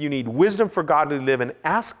situation, if you need wisdom for God to live in,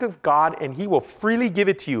 ask of God and he will freely give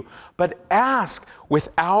it to you. But ask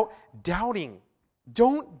without doubting.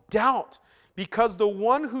 Don't doubt, because the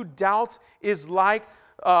one who doubts is like,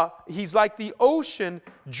 he's like the ocean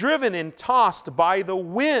driven and tossed by the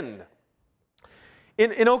wind. In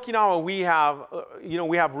Okinawa, we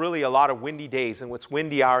have really a lot of windy days. And what's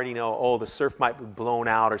windy, I already know, oh, the surf might be blown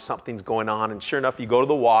out or something's going on. And sure enough, you go to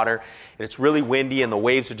the water and it's really windy and the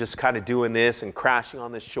waves are just kind of doing this and crashing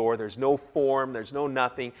on the shore. There's no form, there's no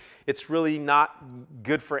nothing. It's really not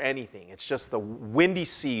good for anything. It's just the windy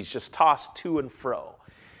seas just tossed to and fro.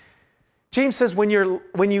 James says when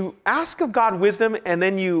you ask of God wisdom and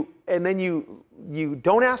then you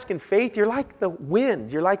don't ask in faith, you're like the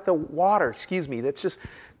wind, you're like the water, that's just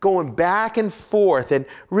going back and forth and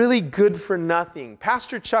really good for nothing.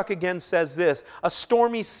 Pastor Chuck again says this, a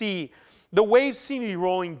stormy sea, the waves seem to be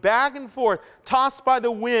rolling back and forth, tossed by the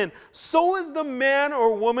wind. So is the man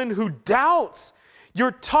or woman who doubts.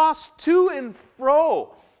 You're tossed to and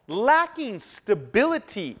fro, lacking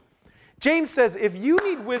stability. James says, if you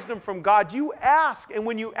need wisdom from God, you ask. And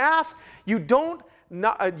when you ask, you don't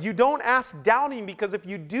ask doubting, because if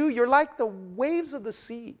you do, you're like the waves of the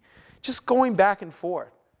sea, just going back and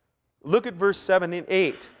forth. Look at verse 7 and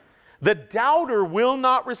 8. The doubter will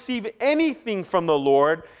not receive anything from the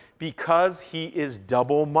Lord because he is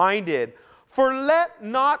double-minded. For let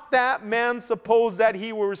not that man suppose that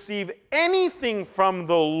he will receive anything from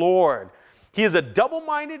the Lord. He is a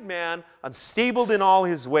double-minded man, unstable in all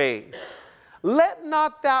his ways. Let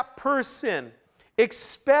not that person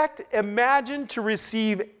imagine to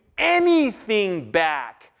receive anything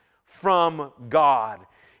back from God,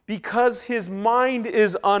 because his mind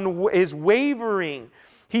is wavering.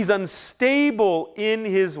 He's unstable in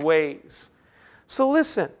his ways. So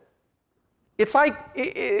listen, it's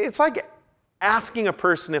like asking a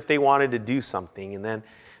person if they wanted to do something, and then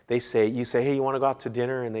you say, hey, you want to go out to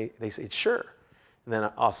dinner? And they say, sure. And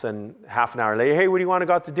then I'll send half an hour later, hey, where do you want to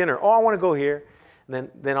go out to dinner? Oh, I want to go here. And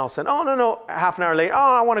then I'll send, oh, no, half an hour later, oh,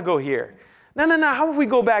 I want to go here. No, how about we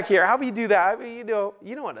go back here? How about you do that? You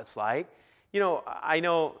know what it's like. I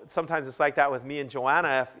know sometimes it's like that with me and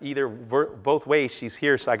Joanna. If both ways, she's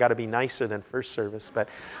here, so I got to be nicer than first service. But,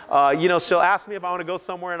 she'll ask me if I want to go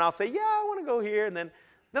somewhere, and I'll say, yeah, I want to go here. And then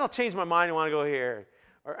I'll change my mind and want to go here.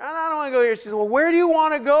 Or, I don't want to go here. She says, well, where do you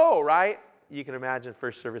want to go, right? You can imagine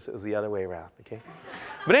first service, it was the other way around, okay?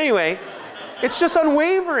 But anyway, it's just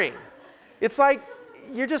unwavering. It's like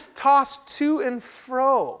you're just tossed to and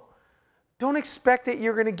fro. Don't expect that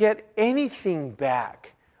you're going to get anything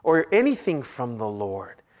back or anything from the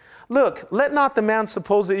Lord. Look, let not the man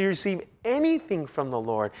suppose that you receive anything from the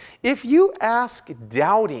Lord. If you ask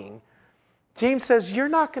doubting, James says you're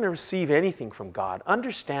not going to receive anything from God.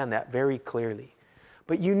 Understand that very clearly.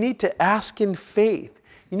 But you need to ask in faith.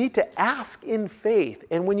 You need to ask in faith.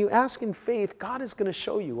 And when you ask in faith, God is going to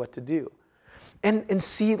show you what to do. And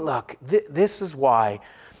see, look, this is why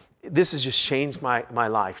this has just changed my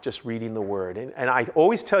life, just reading the Word. And I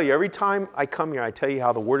always tell you, every time I come here, I tell you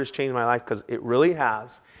how the Word has changed my life, because it really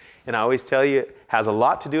has. And I always tell you it has a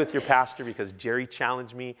lot to do with your pastor, because Jerry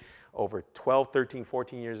challenged me over 12, 13,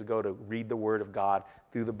 14 years ago to read the Word of God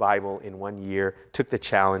through the Bible in 1 year, took the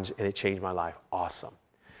challenge, and it changed my life. Awesome.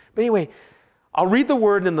 But anyway, I'll read the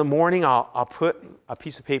Word in the morning. I'll put a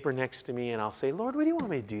piece of paper next to me, and I'll say, Lord, what do you want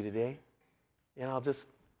me to do today? And I'll just,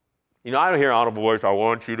 I don't hear an audible voice, I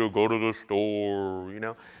want you to go to the store,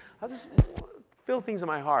 I'll just feel things in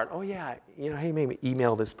my heart. Oh, yeah, hey, maybe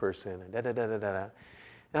email this person, and da-da-da-da-da.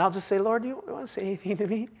 And I'll just say, Lord, do you want to say anything to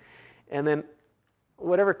me? And then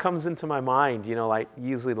whatever comes into my mind, like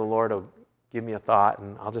usually the Lord will give me a thought,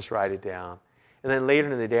 and I'll just write it down. And then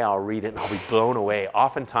later in the day, I'll read it, and I'll be blown away.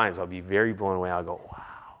 Oftentimes, I'll be very blown away. I'll go,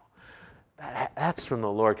 wow, that's from the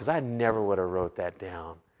Lord, because I never would have wrote that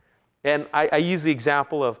down. And I use the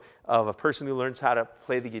example of a person who learns how to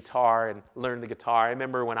play the guitar and learn the guitar. I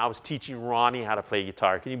remember when I was teaching Ronnie how to play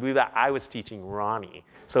guitar. Can you believe that? I was teaching Ronnie.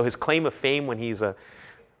 So his claim of fame when he's a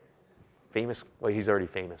famous, well, he's already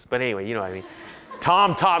famous. But anyway, you know what I mean.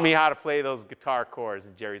 Tom taught me how to play those guitar chords.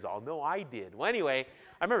 And Jerry's all, no, I did. Well, anyway,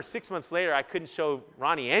 I remember 6 months later, I couldn't show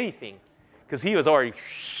Ronnie anything because he was already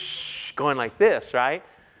going like this, right?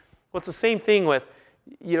 Well, it's the same thing with,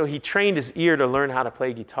 he trained his ear to learn how to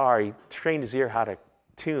play guitar. He trained his ear how to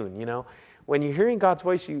tune, When you're hearing God's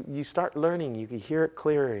voice, you start learning. You can hear it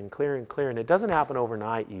clearer and clearer and clearer. And it doesn't happen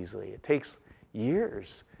overnight easily. It takes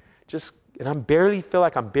years. And I feel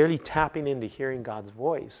like I'm barely tapping into hearing God's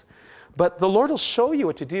voice. But the Lord will show you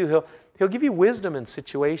what to do. He'll give you wisdom in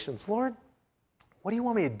situations. Lord, what do you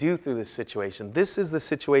want me to do through this situation? This is the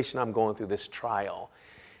situation I'm going through, this trial.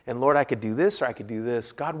 And Lord, I could do this or I could do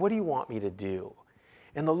this. God, what do you want me to do?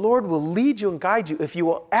 And the Lord will lead you and guide you if you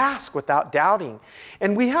will ask without doubting.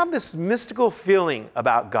 And we have this mystical feeling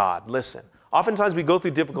about God. Listen, oftentimes we go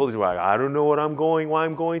through difficulties where I don't know why I'm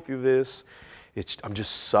going through this. I'm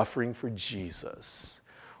just suffering for Jesus.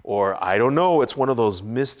 Or I don't know, it's one of those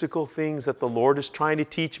mystical things that the Lord is trying to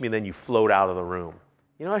teach me, and then you float out of the room.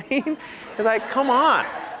 You know what I mean? It's like, come on.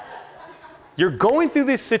 You're going through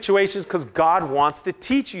these situations because God wants to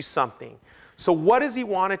teach you something. So what does he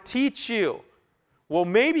want to teach you? Well,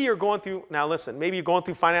 maybe you're going through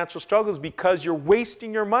financial struggles because you're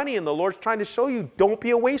wasting your money, and the Lord's trying to show you, don't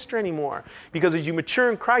be a waster anymore. Because as you mature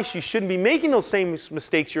in Christ, you shouldn't be making those same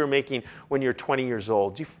mistakes you were making when you're 20 years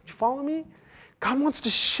old. Do you follow me? God wants to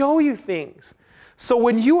show you things. So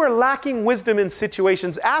when you are lacking wisdom in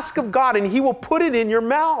situations, ask of God, and he will put it in your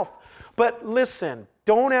mouth. But listen,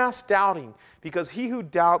 don't ask doubting, because he who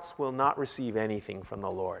doubts will not receive anything from the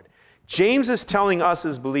Lord. James is telling us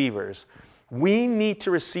as believers, we need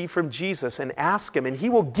to receive from Jesus and ask him, and he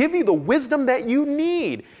will give you the wisdom that you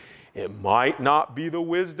need. It might not be the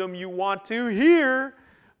wisdom you want to hear,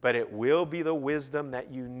 but it will be the wisdom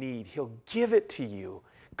that you need. He'll give it to you.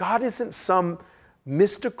 God isn't some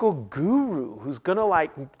mystical guru who's going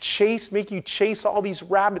to make you chase all these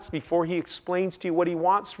rabbits before he explains to you what he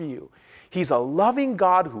wants for you. He's a loving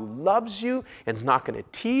God who loves you and is not going to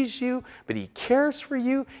tease you, but he cares for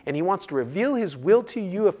you, and he wants to reveal his will to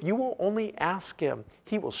you. If you will only ask him,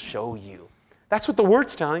 he will show you. That's what the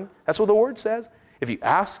Word's telling. That's what the Word says. If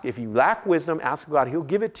you lack wisdom, ask God. He'll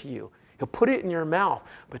give it to you. He'll put it in your mouth,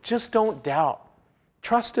 but just don't doubt.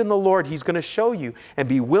 Trust in the Lord. He's going to show you, and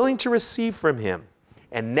be willing to receive from him.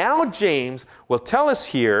 And now James will tell us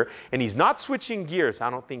here, and he's not switching gears. I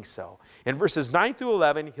don't think so. In verses 9 through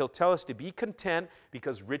 11, he'll tell us to be content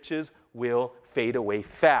because riches will fade away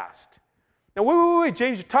fast. Now, wait,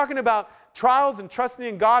 James, you're talking about trials and trusting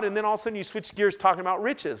in God, and then all of a sudden you switch gears talking about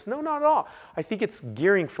riches. No, not at all. I think it's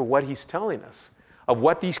gearing for what he's telling us of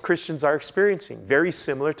what these Christians are experiencing, very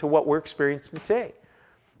similar to what we're experiencing today.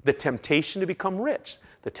 The temptation to become rich,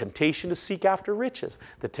 the temptation to seek after riches,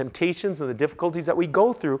 the temptations and the difficulties that we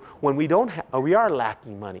go through when we are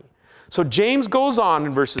lacking money. So James goes on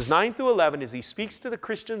in verses 9 through 11 as he speaks to the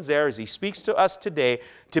Christians there, as he speaks to us today,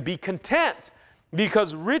 to be content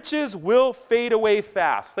because riches will fade away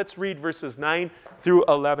fast. Let's read verses 9 through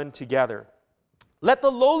 11 together. Let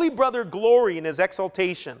the lowly brother glory in his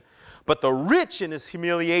exaltation, but the rich in his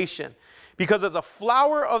humiliation, because as a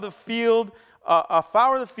flower of the field,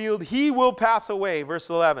 he will pass away. Verse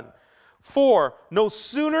 11. For no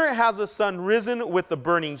sooner has the sun risen with the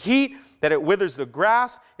burning heat that it withers the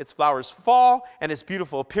grass, its flowers fall, and its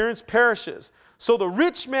beautiful appearance perishes. So the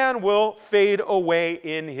rich man will fade away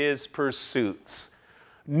in his pursuits.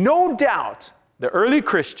 No doubt the early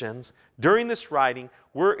Christians during this writing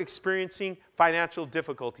were experiencing financial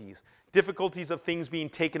difficulties. Difficulties of things being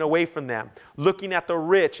taken away from them, looking at the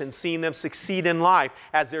rich and seeing them succeed in life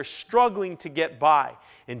as they're struggling to get by.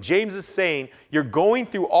 And James is saying, you're going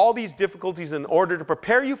through all these difficulties in order to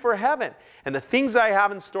prepare you for heaven and the things I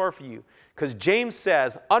have in store for you. Because James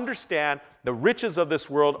says, understand, the riches of this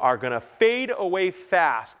world are going to fade away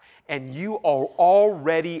fast, and you are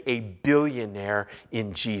already a billionaire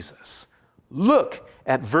in Jesus. Look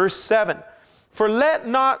at verse 7. Verse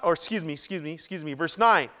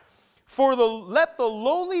 9. Let the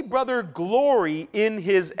lowly brother glory in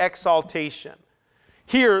his exaltation.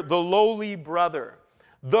 Here, the lowly brother,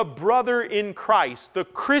 the brother in Christ, the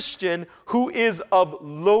Christian who is of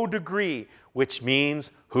low degree, which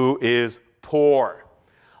means who is poor.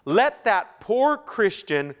 Let that poor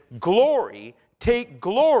Christian take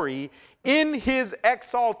glory in his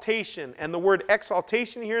exaltation. And the word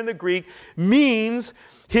exaltation here in the Greek means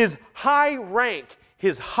his high rank,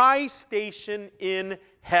 his high station in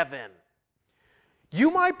heaven. You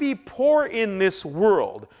might be poor in this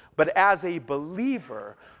world, but as a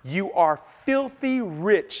believer, you are filthy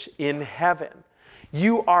rich in heaven.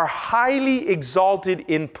 You are highly exalted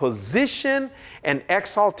in position and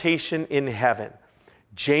exaltation in heaven.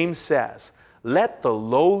 James says, let the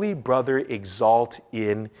lowly brother exalt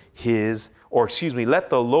in let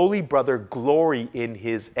the lowly brother glory in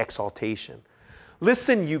his exaltation.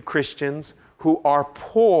 Listen, you Christians who are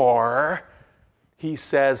poor, he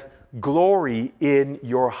says, glory in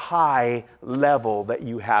your high level that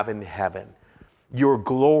you have in heaven. Your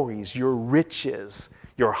glories, your riches,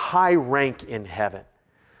 your high rank in heaven.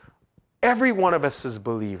 Every one of us as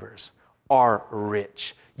believers are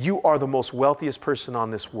rich. You are the most wealthiest person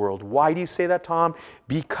on this world. Why do you say that, Tom?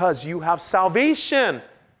 Because you have salvation.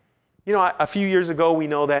 You know, a few years ago, we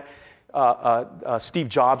know that Steve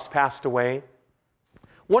Jobs passed away.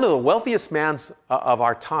 One of the wealthiest men of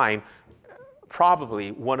our time,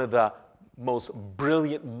 probably one of the most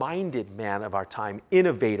brilliant-minded man of our time,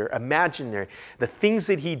 innovator, imaginary, the things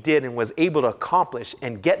that he did and was able to accomplish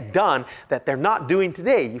and get done that they're not doing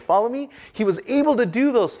today. You follow me? He was able to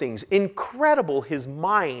do those things. Incredible, his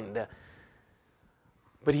mind.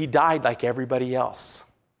 But he died like everybody else.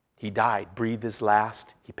 He died, breathed his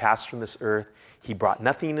last. He passed from this earth. He brought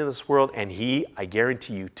nothing into this world, and he, I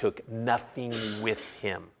guarantee you, took nothing with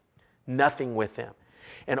him. Nothing with him.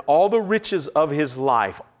 And all the riches of his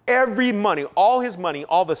life, every money, all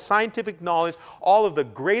the scientific knowledge, all of the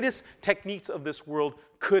greatest techniques of this world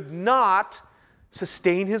could not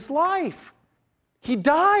sustain his life. He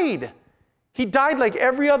died. He died like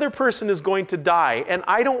every other person is going to die. And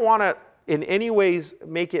I don't want to in any ways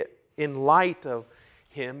make it in light of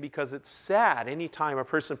him because it's sad anytime a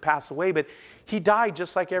person passes away, but he died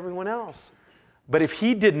just like everyone else. But if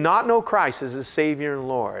he did not know Christ as his Savior and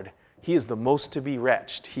Lord, he is the most to be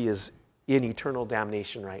wretched. He is in eternal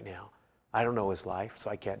damnation right now. I don't know his life, so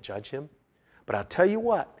I can't judge him. But I'll tell you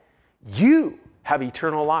what, you have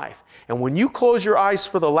eternal life. And when you close your eyes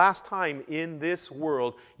for the last time in this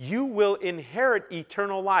world, you will inherit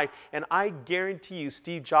eternal life. And I guarantee you,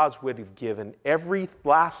 Steve Jobs would have given every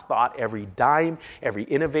last thought, every dime, every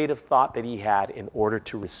innovative thought that he had in order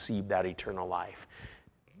to receive that eternal life.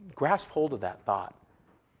 Grasp hold of that thought.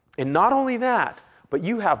 And not only that, but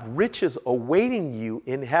you have riches awaiting you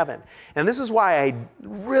in heaven. And this is why I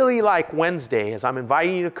really like Wednesday as I'm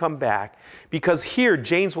inviting you to come back, because here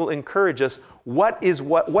James will encourage us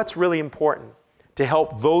what's really important to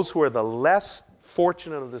help those who are the less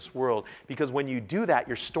fortunate of this world. Because when you do that,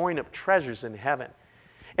 you're storing up treasures in heaven.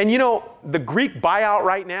 And you know, the Greek buyout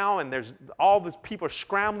right now, and there's all these people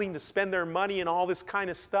scrambling to spend their money and all this kind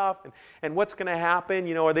of stuff, and what's going to happen,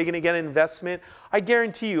 you know, are they going to get an investment? I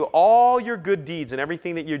guarantee you, all your good deeds and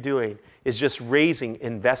everything that you're doing is just raising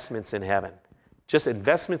investments in heaven. Just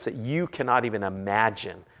investments that you cannot even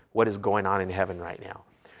imagine what is going on in heaven right now.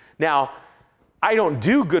 Now, I don't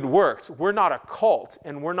do good works. We're not a cult,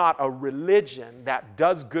 and we're not a religion that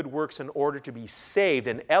does good works in order to be saved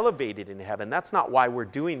and elevated in heaven. That's not why we're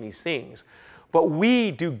doing these things. But we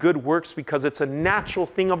do good works because it's a natural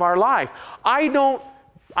thing of our life. I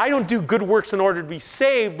don't do good works in order to be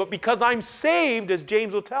saved, but because I'm saved, as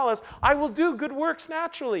James will tell us, I will do good works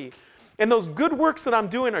naturally. And those good works that I'm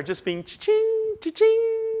doing are just being cha-ching,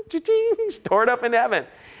 cha-ching, cha-ching, stored up in heaven.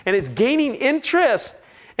 And it's gaining interest.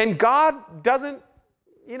 And God doesn't,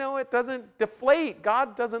 you know, it doesn't deflate.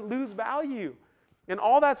 God doesn't lose value. And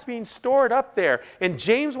all that's being stored up there. And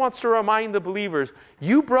James wants to remind the believers,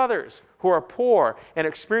 you brothers who are poor and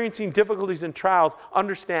experiencing difficulties and trials,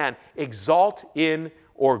 understand, exalt in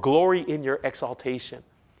or glory in your exaltation,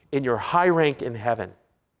 in your high rank in heaven.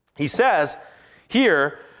 He says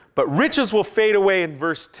here, but riches will fade away in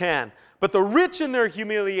verse 10. But the rich in their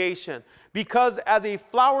humiliation, because as a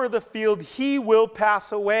flower of the field, he will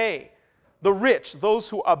pass away. The rich, those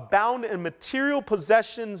who abound in material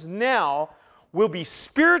possessions now, will be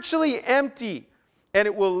spiritually empty, and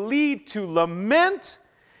it will lead to lament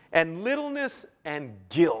and littleness and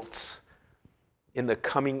guilt in the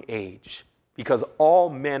coming age, because all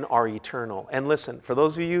men are eternal. And listen, for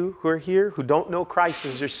those of you who are here who don't know Christ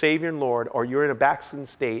as your Savior and Lord, or you're in a backslidden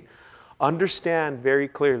state, understand very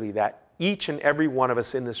clearly that each and every one of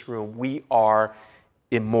us in this room, we are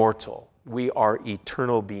immortal. We are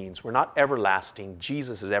eternal beings. We're not everlasting.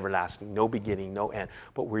 Jesus is everlasting, no beginning, no end,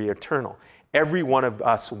 but we're eternal. Every one of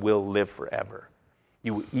us will live forever.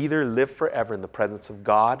 You will either live forever in the presence of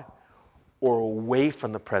God or away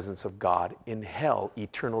from the presence of God in hell,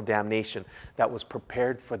 eternal damnation that was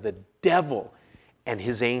prepared for the devil and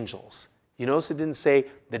his angels. You notice it didn't say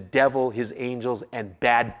the devil, his angels, and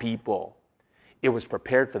bad people. It was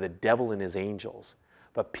prepared for the devil and his angels.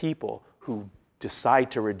 But people who decide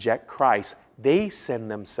to reject Christ, they send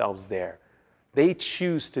themselves there. They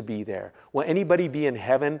choose to be there. Will anybody be in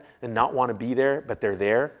heaven and not want to be there, but they're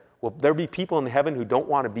there? Will there be people in heaven who don't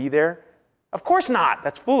want to be there? Of course not.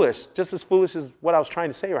 That's foolish. Just as foolish as what I was trying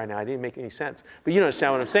to say right now. I didn't make any sense. But you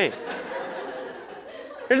understand what I'm saying.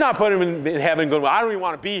 There's not putting him in heaven going, well, I don't even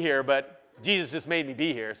want to be here, but Jesus just made me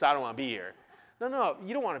be here, so I don't want to be here. No,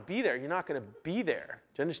 you don't want to be there. You're not going to be there.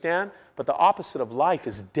 Do you understand? But the opposite of life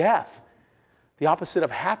is death. The opposite of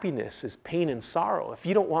happiness is pain and sorrow. If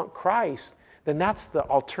you don't want Christ, then that's the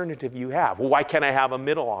alternative you have. Well, why can't I have a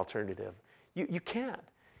middle alternative? You can't.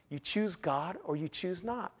 You choose God or you choose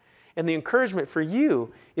not. And the encouragement for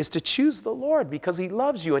you is to choose the Lord because he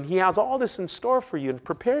loves you and he has all this in store for you and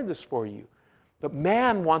prepared this for you. But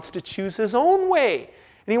man wants to choose his own way.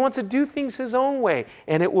 And he wants to do things his own way.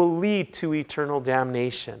 And it will lead to eternal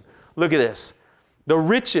damnation. Look at this. The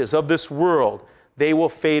riches of this world, they will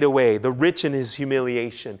fade away. The rich in his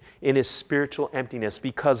humiliation, in his spiritual emptiness.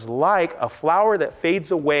 Because like a flower that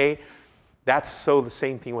fades away, that's so the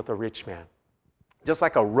same thing with a rich man. Just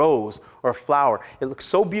like a rose or a flower. It looks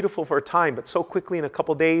so beautiful for a time, but so quickly in a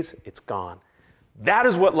couple days, it's gone. That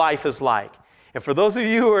is what life is like. And for those of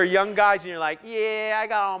you who are young guys and you're like, yeah, I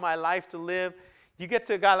got all my life to live. You get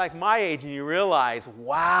to a guy like my age and you realize,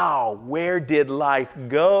 wow, where did life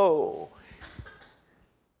go?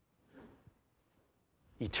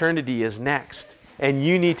 Eternity is next. And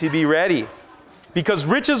you need to be ready. Because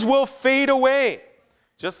riches will fade away.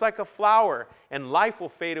 Just like a flower. And life will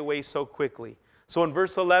fade away so quickly. So in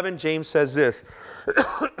verse 11, James says this.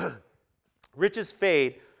 Riches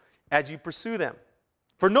fade as you pursue them.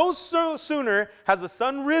 For no sooner has the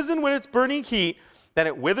sun risen with its burning heat than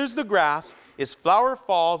it withers the grass, its flower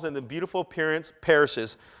falls, and the beautiful appearance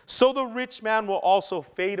perishes. So the rich man will also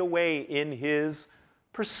fade away in his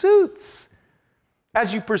pursuits.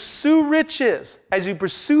 As you pursue riches, as you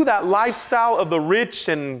pursue that lifestyle of the rich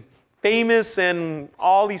and famous and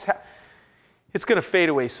all these, it's going to fade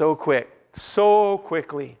away so quick, so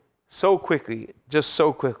quickly, just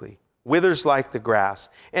so quickly. Withers like the grass.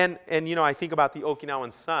 And you know, I think about the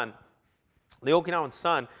Okinawan sun. The Okinawan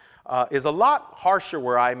sun is a lot harsher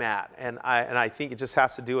where I'm at. And I think it just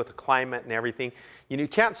has to do with the climate and everything. You know, you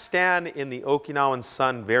can't stand in the Okinawan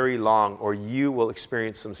sun very long or you will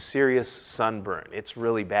experience some serious sunburn. It's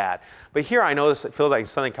really bad. But here I notice it feels like in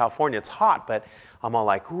Southern California, it's hot, but I'm all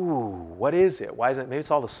like, ooh, what is it? Why is it? Maybe it's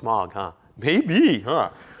all the smog, huh? Maybe, huh?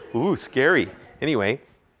 Ooh, scary. Anyway,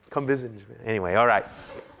 come visit. Anyway, all right.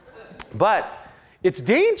 But it's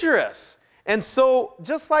dangerous. And so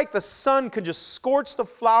just like the sun could just scorch the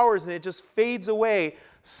flowers and it just fades away,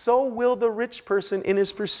 so will the rich person in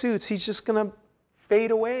his pursuits. He's just going to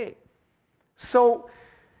fade away. So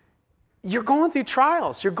you're going through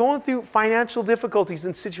trials. You're going through financial difficulties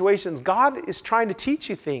and situations. God is trying to teach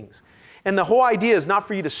you things. And the whole idea is not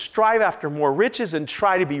for you to strive after more riches and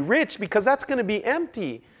try to be rich because that's going to be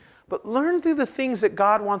empty. But learn through the things that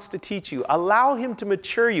God wants to teach you. Allow him to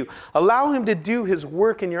mature you. Allow him to do his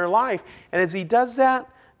work in your life. And as he does that,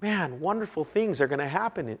 man, wonderful things are going to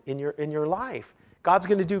happen in your life. God's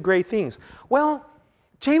going to do great things. Well,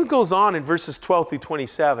 James goes on in verses 12 through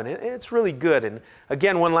 27. It's really good. And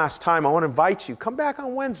again, one last time, I want to invite you. Come back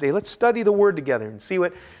on Wednesday. Let's study the Word together and see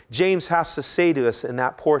what James has to say to us in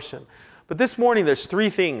that portion. But this morning, there's three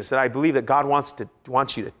things that I believe that God wants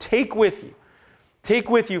you to take with you.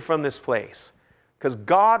 Take with you from this place, because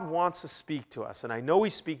God wants to speak to us, and I know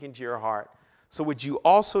he's speaking to your heart. So would you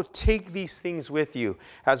also take these things with you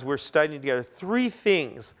as we're studying together? Three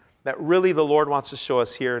things that really the Lord wants to show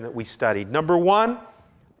us here and that we studied. Number one,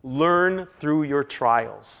 learn through your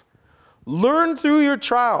trials. Learn through your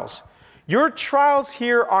trials. Your trials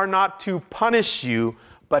here are not to punish you,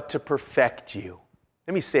 but to perfect you.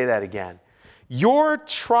 Let me say that again. Your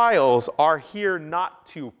trials are here not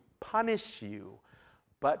to punish you,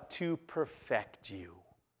 but to perfect you.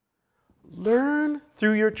 Learn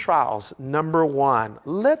through your trials. Number one,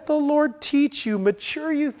 let the Lord teach you,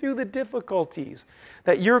 mature you through the difficulties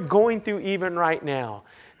that you're going through even right now.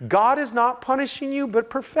 God is not punishing you,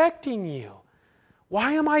 but perfecting you.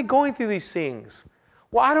 Why am I going through these things?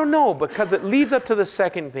 Well, I don't know, because it leads up to the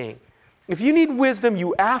second thing. If you need wisdom,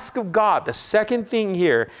 you ask of God. The second thing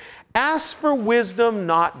here, ask for wisdom,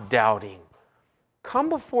 not doubting. Come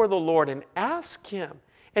before the Lord and ask him.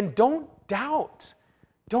 And don't doubt.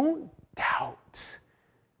 Don't doubt.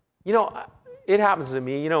 You know, it happens to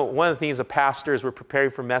me. You know, one of the things as a pastor as we're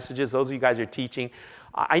preparing for messages, those of you guys who are teaching,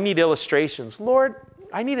 I need illustrations. Lord,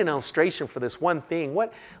 I need an illustration for this one thing.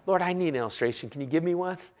 What? Lord, I need an illustration. Can you give me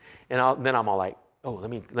one? And then I'm all like, oh, let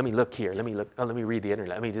me look here. Let me look. Oh, let me read the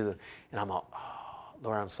internet. Let me do this. And I'm all, oh,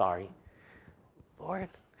 Lord, I'm sorry. Lord,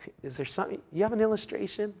 is there something? You have an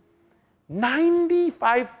illustration?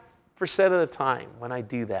 95% of the time when I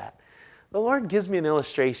do that, the Lord gives me an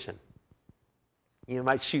illustration. You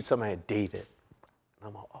might shoot somebody at David. And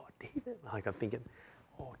I'm all, oh, David? Like I'm thinking,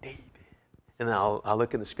 oh, David. And then I'll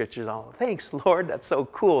look in the scriptures, thanks, Lord, that's so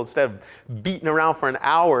cool. Instead of beating around for an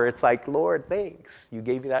hour, it's like, Lord, thanks. You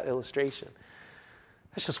gave me that illustration.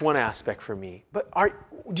 That's just one aspect for me. But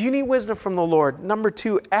do you need wisdom from the Lord? Number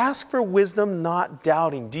 2, ask for wisdom, not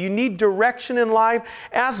doubting. Do you need direction in life?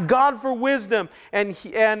 Ask God for wisdom and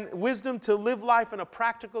wisdom to live life in a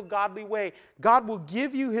practical, godly way. God will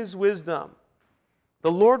give you His wisdom.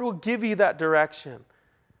 The Lord will give you that direction.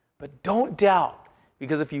 But don't doubt.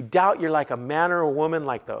 Because if you doubt, you're like a man or a woman,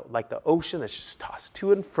 like the ocean that's just tossed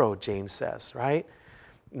to and fro, James says, right?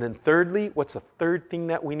 And then thirdly, what's the third thing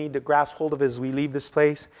that we need to grasp hold of as we leave this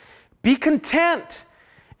place? Be content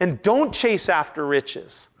and don't chase after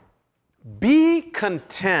riches. Be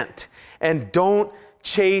content and don't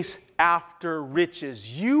chase after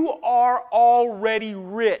riches. You are already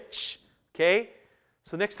rich, okay?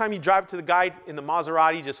 So next time you drive to the guy in the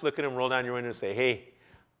Maserati, just look at him, roll down your window and say, hey,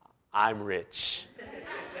 I'm rich.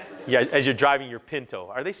 Yeah, as you're driving your Pinto.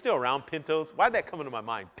 Are they still around, Pintos? Why'd that come into my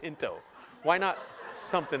mind? Pinto. Why not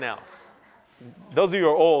something else? Those of you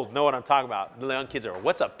who are old know what I'm talking about. The young kids are,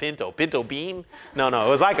 what's a Pinto? Pinto bean? No, it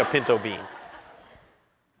was like a Pinto bean.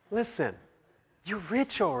 Listen, you're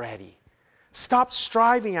rich already. Stop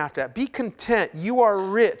striving after that. Be content. You are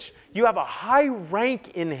rich. You have a high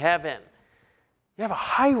rank in heaven. You have a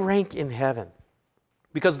high rank in heaven.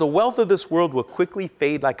 Because the wealth of this world will quickly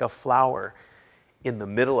fade like a flower in the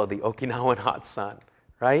middle of the Okinawan hot sun,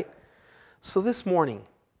 right? So this morning,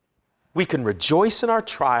 we can rejoice in our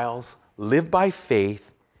trials, live by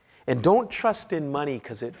faith, and don't trust in money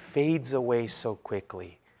because it fades away so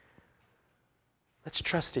quickly. Let's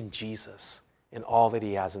trust in Jesus and all that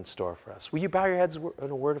He has in store for us. Will you bow your heads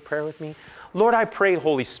in a word of prayer with me? Lord, I pray,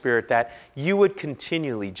 Holy Spirit, that you would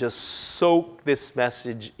continually just soak this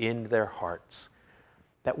message in their hearts,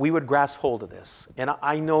 that we would grasp hold of this. And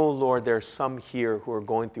I know, Lord, there are some here who are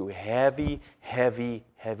going through heavy, heavy,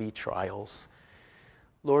 heavy trials.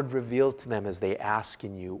 Lord, reveal to them as they ask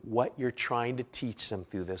in you what you're trying to teach them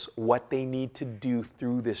through this, what they need to do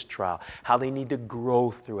through this trial, how they need to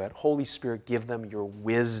grow through it. Holy Spirit, give them your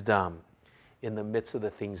wisdom in the midst of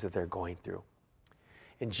the things that they're going through.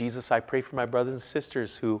 And Jesus, I pray for my brothers and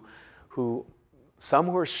sisters some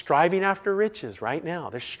who are striving after riches right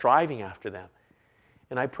now. They're striving after them.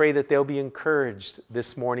 And I pray that they'll be encouraged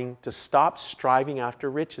this morning to stop striving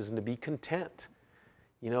after riches and to be content.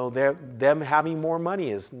 You know, them having more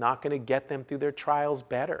money is not going to get them through their trials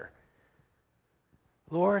better.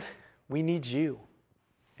 Lord, we need you.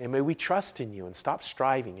 And may we trust in you and stop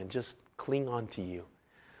striving and just cling on to you.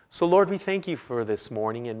 So Lord, we thank you for this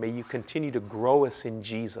morning, and may you continue to grow us in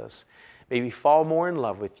Jesus. May we fall more in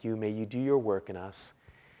love with you. May you do your work in us.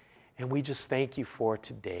 And we just thank you for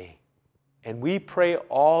today. And we pray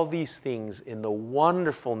all these things in the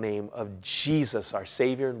wonderful name of Jesus, our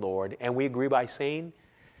Savior and Lord. And we agree by saying,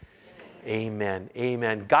 amen.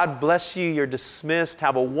 Amen. God bless you. You're dismissed.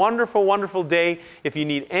 Have a wonderful, wonderful day. If you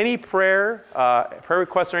need any prayer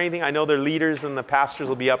requests or anything, I know their leaders and the pastors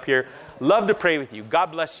will be up here. Love to pray with you. God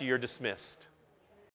bless you. You're dismissed.